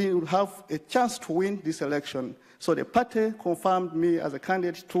 we will have a chance to win this election. So the party confirmed me as a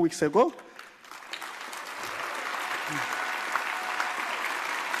candidate 2 weeks ago.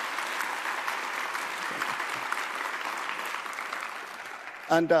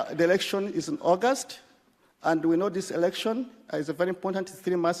 And the election is in August. And we know this election is a very important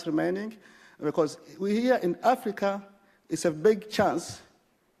 3 months remaining because we here in Africa, it's a big chance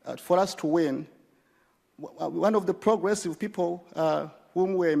for us to win. One of the progressive people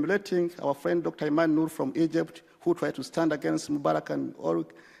whom we're emulating, our friend Dr. Iman Noor from Egypt, who tried to stand against Mubarak and all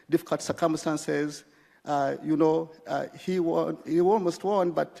difficult circumstances. He almost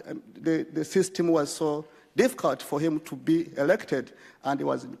won, but the system was so difficult for him to be elected, and he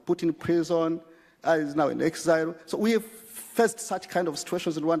was put in prison. is now in exile. So we have faced such kind of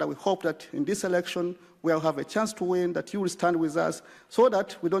situations in Rwanda. We hope that in this election, we'll have a chance to win, that you will stand with us, so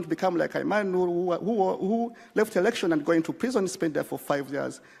that we don't become like Ayman Nur, who left election and going to prison, spent there for 5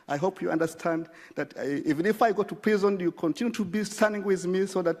 years. I hope you understand that even if I go to prison, you continue to be standing with me,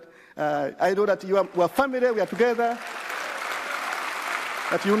 so that I know that we are family, we are together,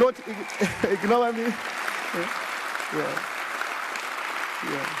 that you will not ignore me. Yeah.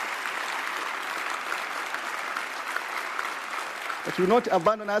 That you will not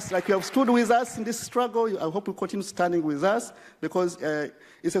abandon us like you have stood with us in this struggle. I hope you continue standing with us, because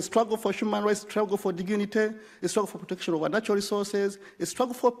it's a struggle for human rights, a struggle for dignity, a struggle for protection of our natural resources, a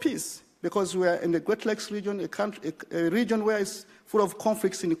struggle for peace, because we are in the Great Lakes region, a region where it's full of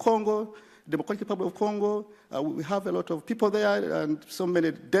conflicts in Congo, Democratic Republic of Congo. We have a lot of people there, and so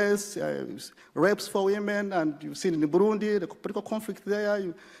many deaths, rapes for women, and you've seen in Burundi, the political conflict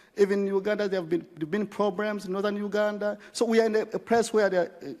there. Even in Uganda, there have been problems in northern Uganda. So we are in a place where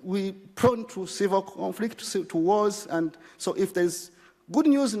we're prone to civil conflict, to wars. And so if there's good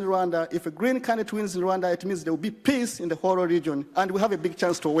news in Rwanda, if a green candidate wins in Rwanda, it means there will be peace in the whole region. And we have a big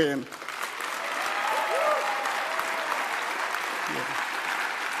chance to win.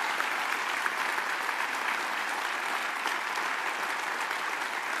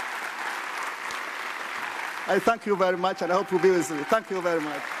 I thank you very much, and I hope you'll be with me. Thank you very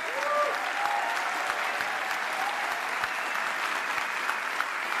much.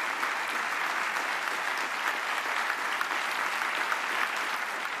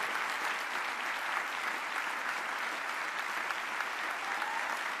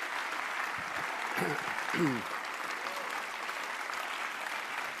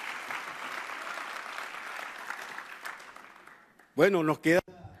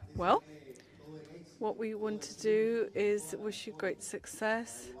 Well, what we want to do is wish you great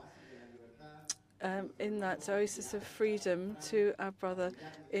success in that oasis of freedom to our brother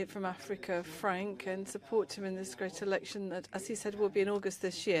from Africa, Frank, and support him in this great election that, as he said, will be in August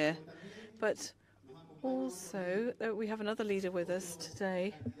this year. But also, we have another leader with us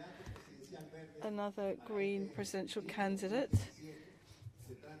today, another Green presidential candidate,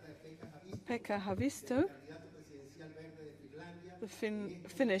 Pekka Haavisto, the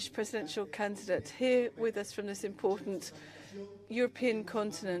Finnish presidential candidate, here with us from this important European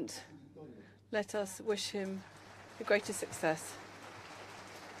continent. Let us wish him the greatest success.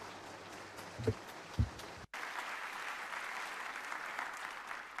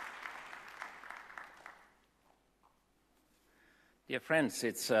 Dear friends,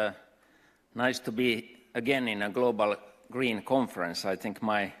 it's nice to be again in a global green conference. I think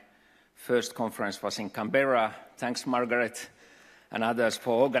my first conference was in Canberra. Thanks, Margaret and others,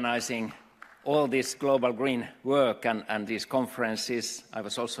 for organizing all this global green work and these conferences. I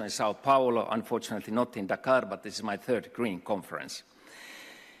was also in Sao Paulo, unfortunately not in Dakar, but this is my third green conference.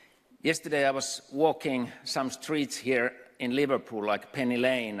 Yesterday I was walking some streets here in Liverpool, like Penny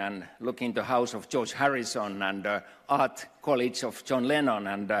Lane, and looking the house of George Harrison and art college of John Lennon,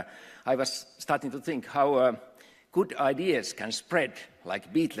 and I was starting to think how good ideas can spread,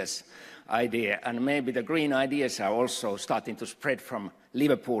 like Beatles' idea, and maybe the green ideas are also starting to spread from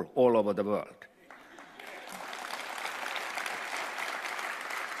Liverpool all over the world.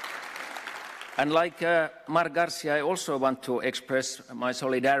 And like Mark Garcia, I also want to express my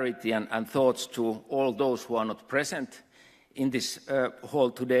solidarity and thoughts to all those who are not present in this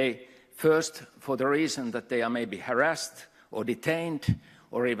hall today. First, for the reason that they are maybe harassed or detained,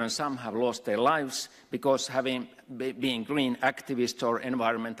 or even some have lost their lives because being green activists or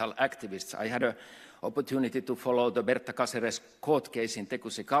environmental activists. I had an opportunity to follow the Berta Cáceres court case in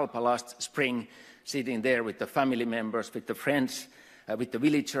Tegucigalpa last spring, sitting there with the family members, with the friends, with the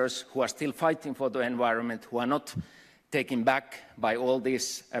villagers who are still fighting for the environment, who are not taken back by all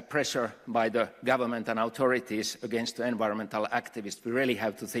this pressure by the government and authorities against the environmental activists. We really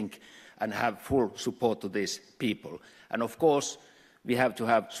have to think and have full support to these people. And of course, we have to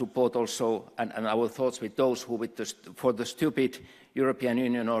have support also, and our thoughts with those who, for the stupid European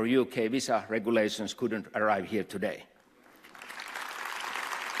Union or UK visa regulations, couldn't arrive here today.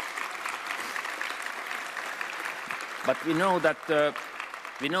 But we know that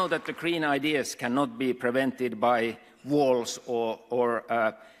the green ideas cannot be prevented by walls or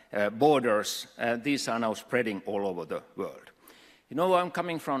borders. These are now spreading all over the world. You know, I'm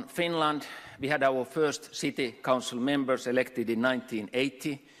coming from Finland. We had our first city council members elected in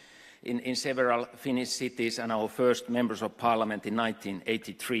 1980 in several Finnish cities, and our first members of parliament in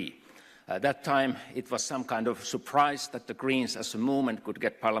 1983. At that time, it was some kind of surprise that the Greens as a movement could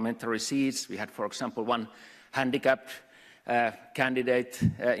get parliamentary seats. We had, for example, one handicapped candidate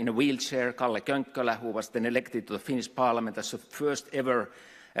in a wheelchair, Kalle Könkkölä, who was then elected to the Finnish parliament as the first ever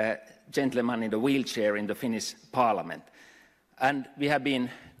gentleman in a wheelchair in the Finnish parliament. And we have been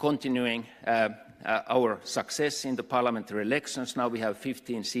continuing our success in the parliamentary elections. Now we have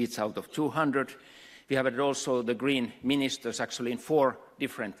 15 seats out of 200. We have had also the Green ministers actually in 4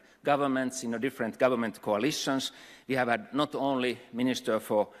 different governments, in different government coalitions. We have had not only Minister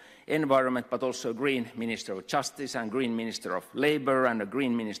for Environment, but also a Green Minister of Justice and Green Minister of Labour and a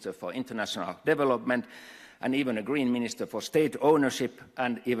Green Minister for International Development and even a Green Minister for State Ownership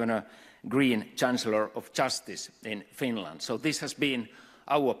and even a Green Chancellor of Justice in Finland. So this has been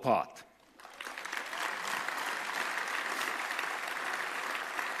our part.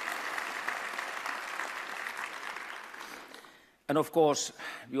 And of course,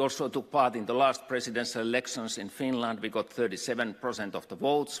 we also took part in the last presidential elections in Finland. We got 37% of the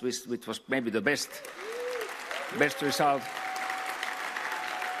votes, which was maybe the best result.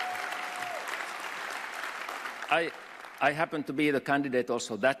 I happened to be the candidate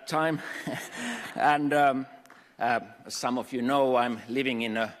also that time. And some of you know I'm living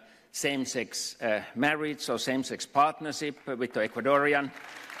in a same-sex marriage or same-sex partnership with the Ecuadorian.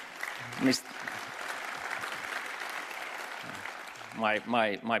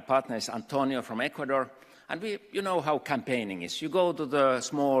 My partner is Antonio from Ecuador, and you know how campaigning is. You go to the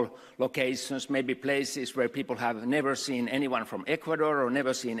small locations, maybe places where people have never seen anyone from Ecuador or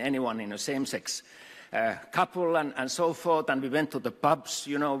never seen anyone in a same-sex couple and so forth, and we went to the pubs,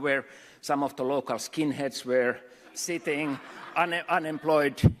 you know, where some of the local skinheads were sitting,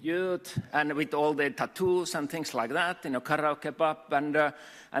 unemployed youth, and with all their tattoos and things like that, in a karaoke pub,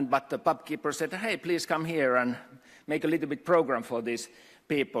 but the pub keeper said, hey, please come here and make a little bit program for these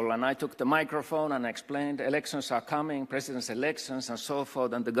people. And I took the microphone and explained elections are coming, president's elections and so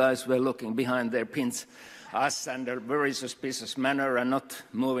forth, and the guys were looking behind their pins, us, in a very suspicious manner and not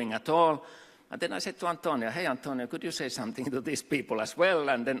moving at all. And then I said to Antonio, hey, Antonio, could you say something to these people as well?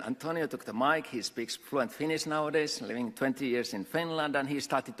 And then Antonio took the mic. He speaks fluent Finnish nowadays, living 20 years in Finland, and he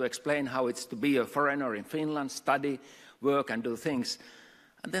started to explain how it's to be a foreigner in Finland, study, work, and do things.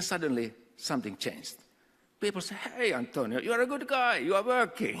 And then suddenly something changed. People say, hey, Antonio, you are a good guy, you are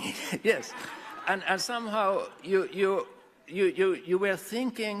working. Yes. And somehow you were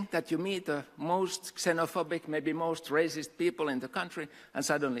thinking that you meet the most xenophobic, maybe most racist people in the country, and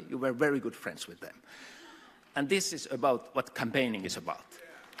suddenly you were very good friends with them. And this is about what campaigning is about.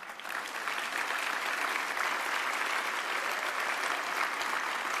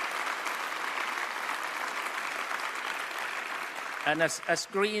 And as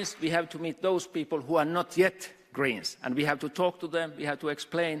Greens, we have to meet those people who are not yet Greens, and we have to talk to them, we have to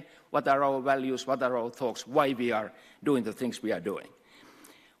explain what are our values, what are our thoughts, why we are doing the things we are doing.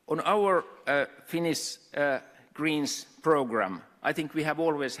 On our Finnish Greens program, I think we have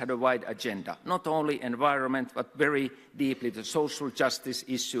always had a wide agenda. Not only environment, but very deeply the social justice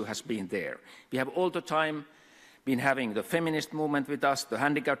issue has been there. We have all the time been having the feminist movement with us, the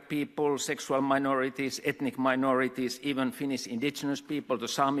handicapped people, sexual minorities, ethnic minorities, even Finnish indigenous people, the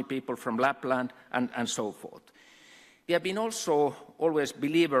Sami people from Lapland, and so forth. We have been also always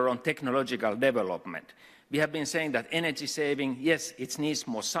believer on technological development. We have been saying that energy saving, yes, it needs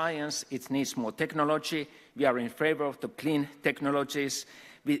more science, it needs more technology. We are in favor of the clean technologies.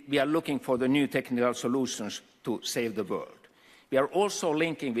 We are looking for the new technical solutions to save the world. We are also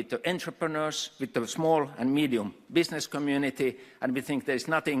linking with the entrepreneurs, with the small and medium business community, and we think there is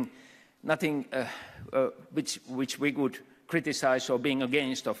nothing which we could criticize or being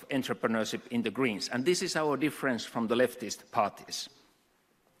against of entrepreneurship in the Greens. And this is our difference from the leftist parties.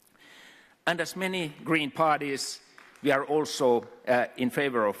 And as many Green parties, we are also in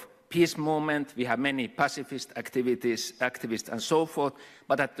favor of peace movement. We have many pacifist activists and so forth,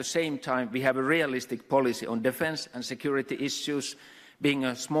 but at the same time we have a realistic policy on defense and security issues, being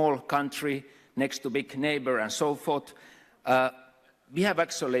a small country next to big neighbor and so forth. We have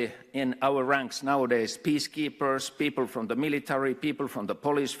actually in our ranks nowadays peacekeepers, people from the military, people from the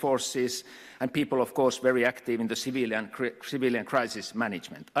police forces, and people, of course, very active in the civilian crisis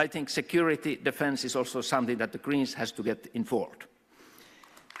management. I think security, defense is also something that the Greens has to get involved.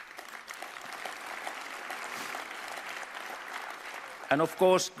 And of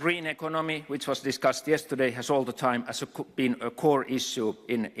course, green economy, which was discussed yesterday, has all the time been a core issue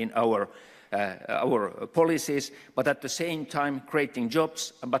in our policies, but at the same time creating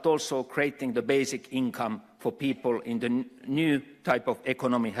jobs, but also creating the basic income for people in the new type of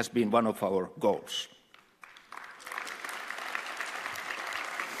economy has been one of our goals.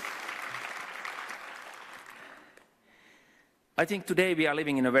 I think today we are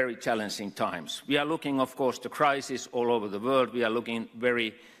living in a very challenging times. We are looking, of course, to crisis all over the world. We are looking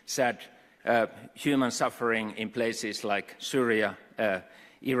very sad human suffering in places like Syria,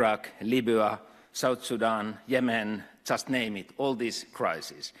 Iraq, Libya, South Sudan, Yemen, just name it, all these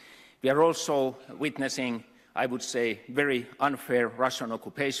crises. We are also witnessing, I would say, very unfair Russian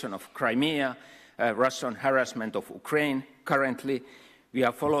occupation of Crimea, Russian harassment of Ukraine currently. We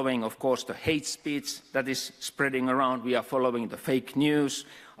are following, of course, the hate speech that is spreading around. We are following the fake news,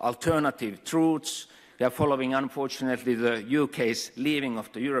 alternative truths. We are following, unfortunately, the UK's leaving of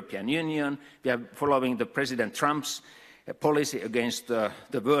the European Union. We are following the President Trump's policy against the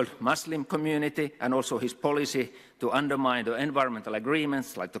world Muslim community and also his policy to undermine the environmental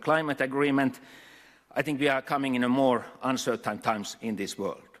agreements like the climate agreement. I think we are coming in a more uncertain times in this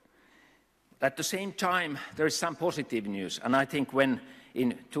world. At the same time, there is some positive news, and I think when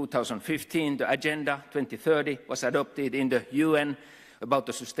in 2015 the Agenda 2030 was adopted in the UN about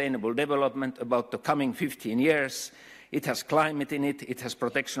the sustainable development, about the coming 15 years, it has climate in it, it has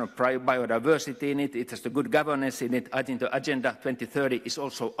protection of biodiversity in it, it has the good governance in it. I think the Agenda 2030 is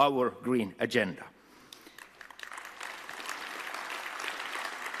also our green agenda.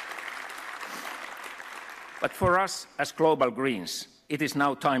 But for us as global Greens, it is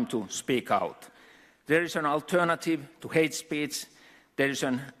now time to speak out. There is an alternative to hate speech. There is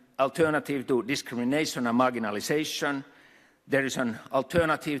an alternative to discrimination and marginalization. There is an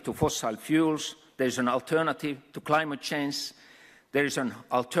alternative to fossil fuels. There is an alternative to climate change. There is an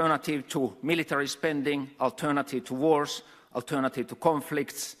alternative to military spending, alternative to wars, alternative to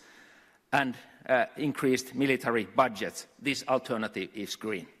conflicts, and increased military budgets. This alternative is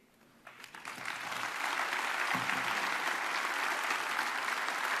green.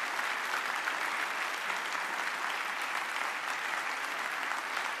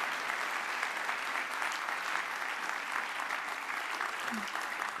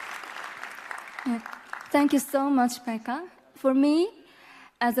 Thank you so much, Pekka. For me,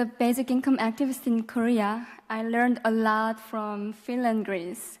 as a basic income activist in Korea, I learned a lot from Finland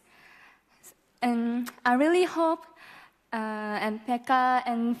Greens. And I really hope and Pekka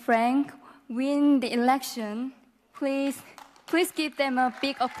and Frank win the election. Please give them a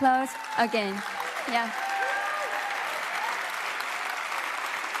big applause again. Yeah.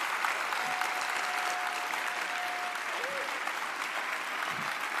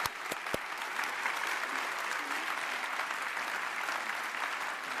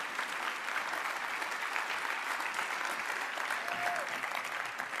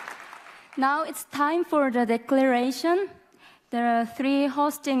 Now it's time for the declaration. There are 3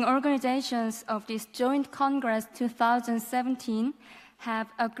 hosting organizations of this Joint Congress 2017 have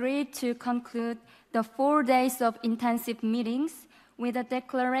agreed to conclude the 4 days of intensive meetings with a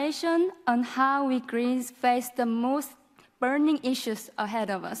declaration on how we Greens face the most burning issues ahead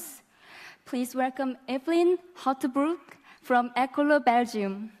of us. Please welcome Evelyn Hottebroek from Ecolo,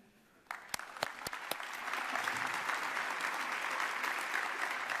 Belgium.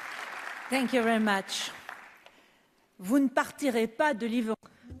 Thank you very much. Vous ne partirez pas de Liverpool.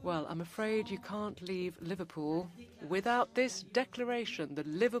 Well, I'm afraid you can't leave Liverpool without this declaration, the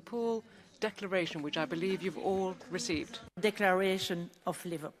Liverpool Declaration, which I believe you've all received. Declaration of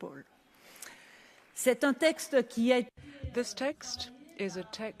Liverpool. C'est un texte qui est... This text is a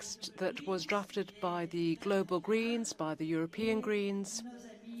text that was drafted by the Global Greens, by the European Greens,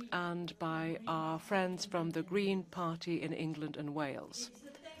 and by our friends from the Green Party in England and Wales.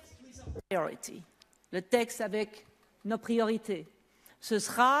 Priority. Le texte avec nos priorités. Ce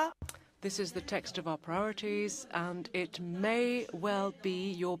sera... This is the text of our priorities, and it may well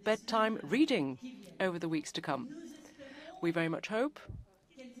be your bedtime reading over the weeks to come. We very much hope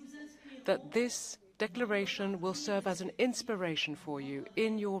that this declaration will serve as an inspiration for you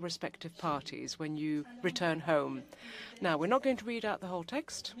in your respective parties when you return home. Now, we're not going to read out the whole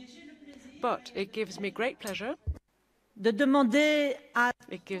text, but it gives me great pleasure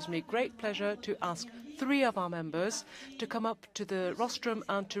to ask 3 of our members to come up to the rostrum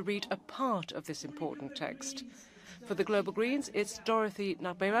and to read a part of this important text. For the Global Greens, it's Dorothy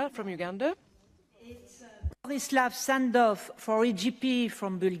Nabera from Uganda. Borislav Sandov for EGP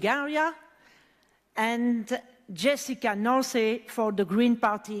from Bulgaria, and Jessica Norsey for the Green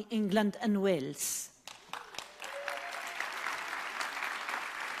Party, England and Wales.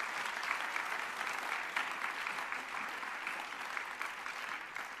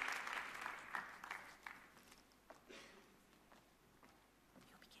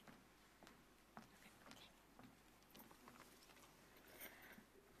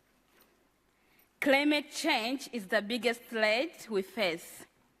 Climate change is the biggest threat we face,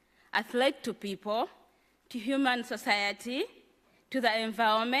 a threat to people, to human society, to the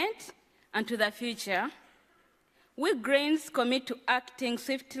environment, and to the future. We Greens commit to acting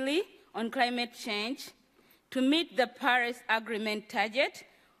swiftly on climate change to meet the Paris Agreement target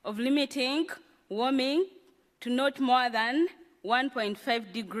of limiting warming to not more than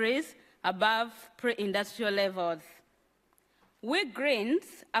 1.5 degrees above pre-industrial levels. We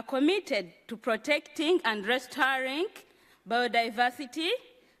Greens are committed to protecting and restoring biodiversity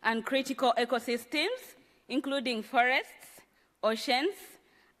and critical ecosystems, including forests, oceans,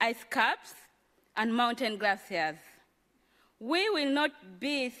 ice caps, and mountain glaciers. We will not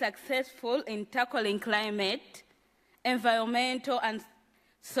be successful in tackling climate, environmental, and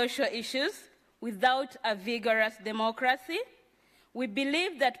social issues without a vigorous democracy. We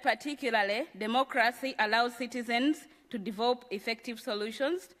believe that particularly democracy allows citizens to develop effective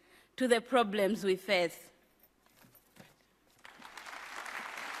solutions to the problems we face.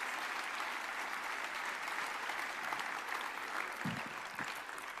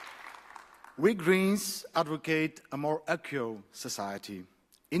 We Greens advocate a more equal society.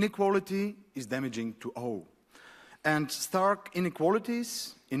 Inequality is damaging to all, and stark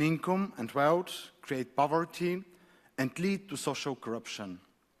inequalities in income and wealth create poverty and lead to social corruption.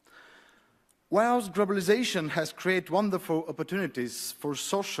 Whilst globalization has created wonderful opportunities for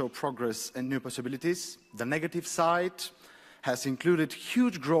social progress and new possibilities, the negative side has included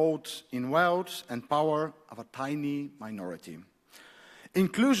huge growth in wealth and power of a tiny minority.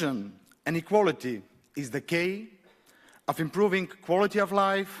 Inclusion and equality is the key of improving quality of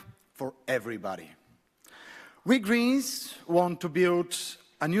life for everybody. We Greens want to build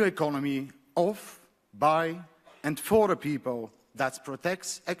a new economy of, by, and for the people that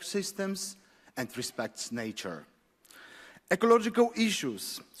protects ecosystems and respects nature. Ecological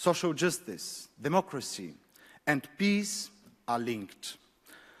issues, social justice, democracy, and peace are linked.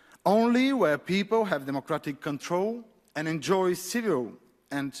 Only where people have democratic control and enjoy civil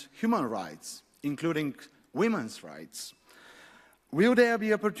and human rights, including women's rights, will there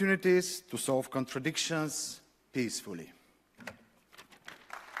be opportunities to solve contradictions peacefully.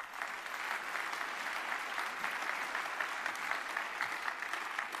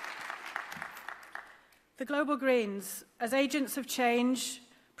 The Global Greens, as agents of change,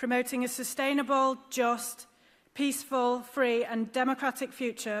 promoting a sustainable, just, peaceful, free and democratic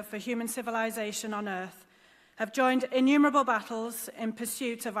future for human civilization on Earth, have joined innumerable battles in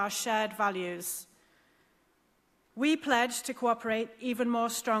pursuit of our shared values. We pledge to cooperate even more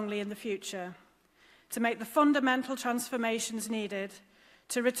strongly in the future, to make the fundamental transformations needed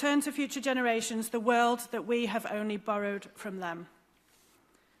to return to future generations the world that we have only borrowed from them.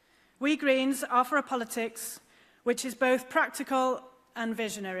 We Greens offer a politics which is both practical and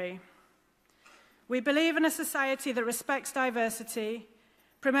visionary. We believe in a society that respects diversity,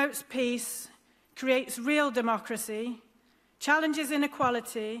 promotes peace, creates real democracy, challenges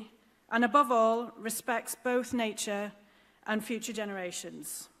inequality, and above all, respects both nature and future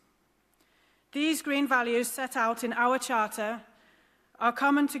generations. These green values set out in our charter are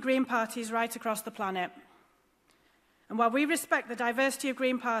common to Green parties right across the planet. And while we respect the diversity of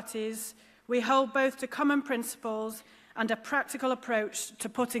Green parties, we hold both to common principles and a practical approach to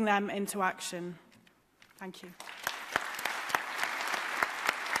putting them into action. Thank you.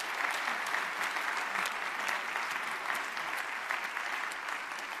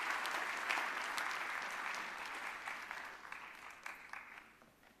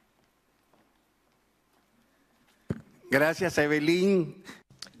 Gracias, Evelyn.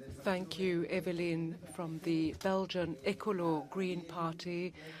 Thank you, Evelyn, from the Belgian Ecolo Green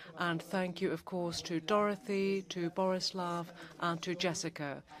Party. And thank you, of course, to Dorothy, to Borislav, and to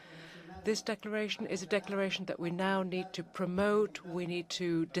Jessica. This declaration is a declaration that we now need to promote, we need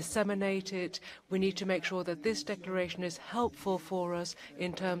to disseminate it, we need to make sure that this declaration is helpful for us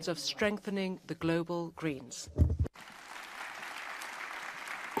in terms of strengthening the global Greens.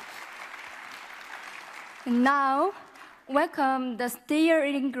 And now, welcome the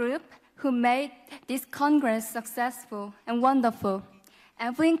steering group who made this Congress successful and wonderful.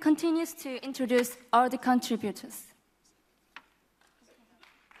 Evelyn continues to introduce all the contributors.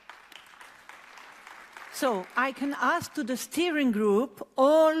 So I can ask to the steering group,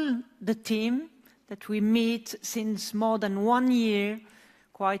 all the team that we meet since more than 1 year,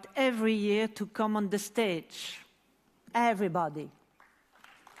 quite every year, to come on the stage. Everybody.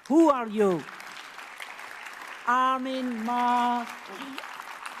 Who are you? Armin, Mark.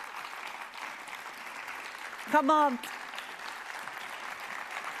 Come on.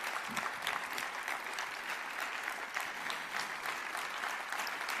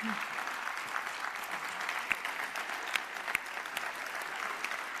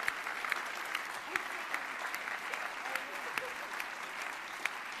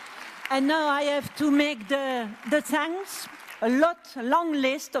 And now I have to make the thanks, a long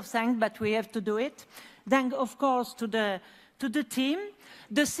list of thanks, but we have to do it. Thank, of course, to the team.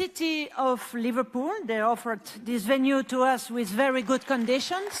 The city of Liverpool, they offered this venue to us with very good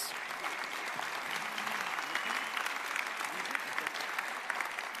conditions.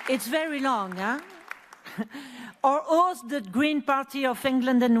 It's very long, huh? Our host, the Green Party of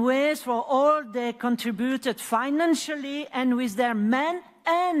England and Wales, for all they contributed financially and with their man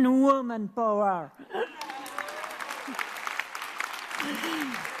and woman power.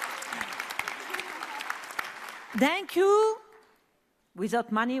 Thank you.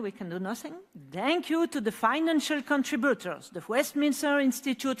 Without money, we can do nothing. Thank you to the financial contributors, the Westminster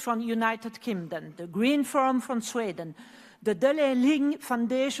Institute from the United Kingdom, the Green Forum from Sweden, the De Leerling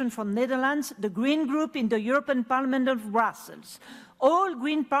Foundation from Netherlands, the Green Group in the European Parliament of Brussels, all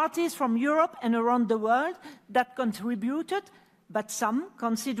Green parties from Europe and around the world that contributed, but some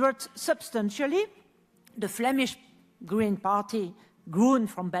considered substantially, the Flemish Green Party, Groen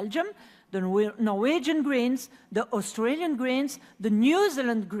from Belgium, the Norwegian Greens, the Australian Greens, the New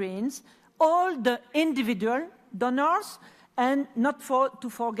Zealand Greens, all the individual donors, and not to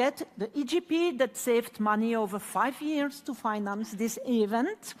forget the EGP that saved money over 5 years to finance this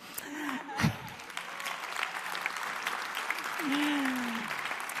event.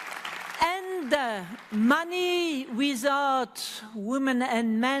 And money without women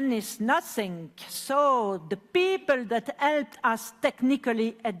and men is nothing. So the people that helped us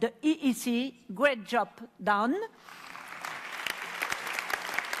technically at the EEC, great job done.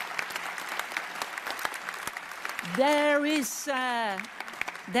 There is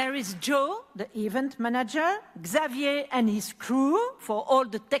Joe, the event manager, Xavier and his crew for all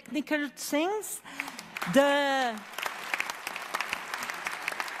the technical things. The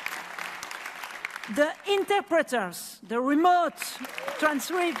interpreters, the remote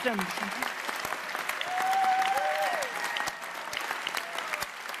transcriptions.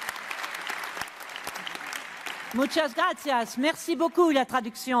 Muchas gracias. Merci beaucoup, la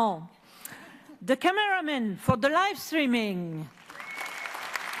traduction. The cameraman for the live streaming.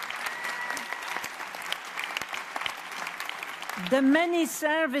 The many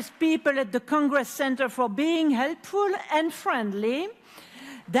service people at the Congress Center for being helpful and friendly.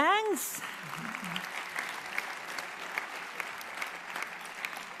 Thanks.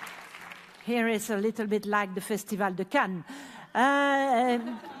 Here is a little bit like the Festival de Cannes.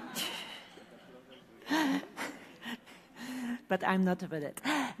 But I'm not about it.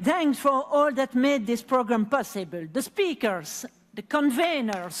 Thanks for all that made this program possible. The speakers, the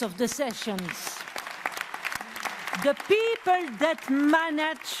conveners of the sessions, the people that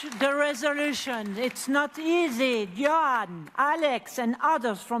manage the resolution. It's not easy. Johan, Alex, and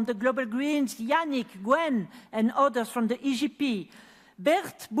others from the Global Greens, Yannick, Gwen, and others from the EGP.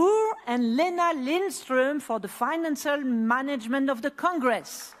 Bert Boer and Lena Lindström for the financial management of the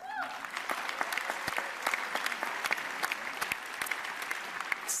Congress.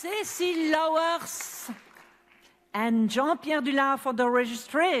 Cécile Lauwers and Jean-Pierre Dulin for the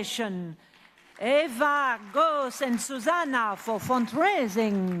registration. Eva, Gos, and Susanna for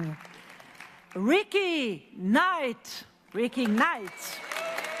fundraising. Ricky Knight,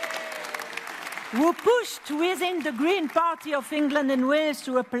 who pushed within the Green Party of England and Wales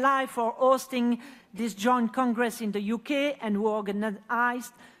to apply for hosting this joint Congress in the UK and who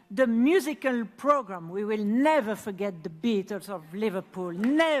organized the musical program. We will never forget the Beatles of Liverpool.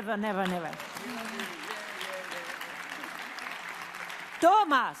 Never, never, never.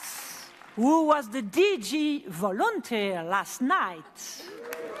 Thomas, who was the DG volunteer last night.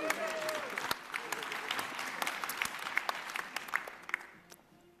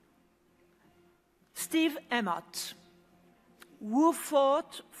 Steve Emmott, who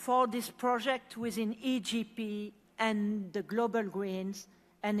fought for this project within EGP and the Global Greens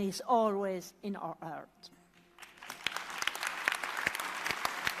and is always in our heart.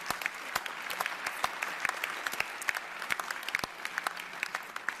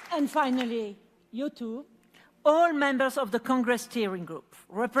 And finally, you two, all members of the Congress Steering Group,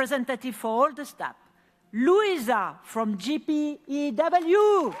 representative for all the staff, Louisa from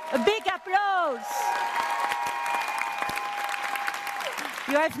GPEW, a big applause.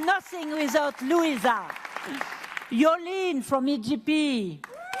 You have nothing without Louisa. Yolene from EGP.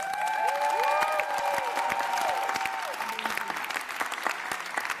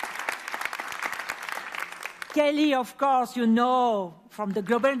 Kelly, of course, you know, from the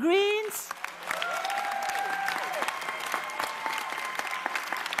Global Greens.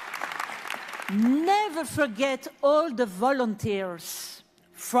 Never forget all the volunteers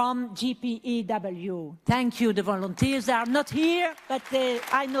from GPEW. Thank you, the volunteers. They are not here, but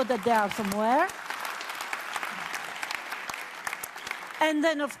I know that they are somewhere. And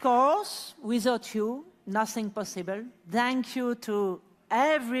then, of course, without you, nothing possible. Thank you to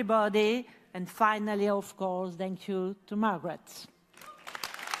everybody. And finally, of course, thank you to Margaret.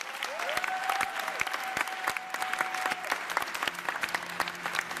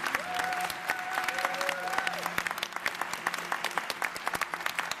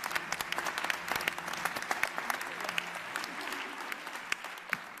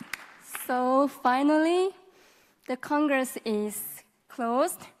 So finally, the Congress is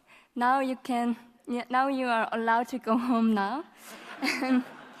closed. Now you are allowed to go home now.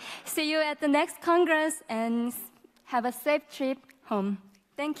 See you at the next Congress and have a safe trip home.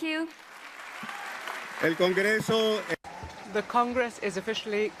 Thank you. El Congreso. The Congress is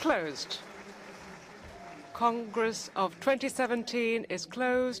officially closed. Congress of 2017 is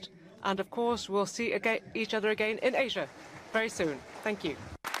closed, and of course we'll see each other again in Asia very soon. Thank you.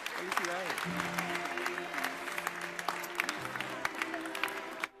 Felicidades.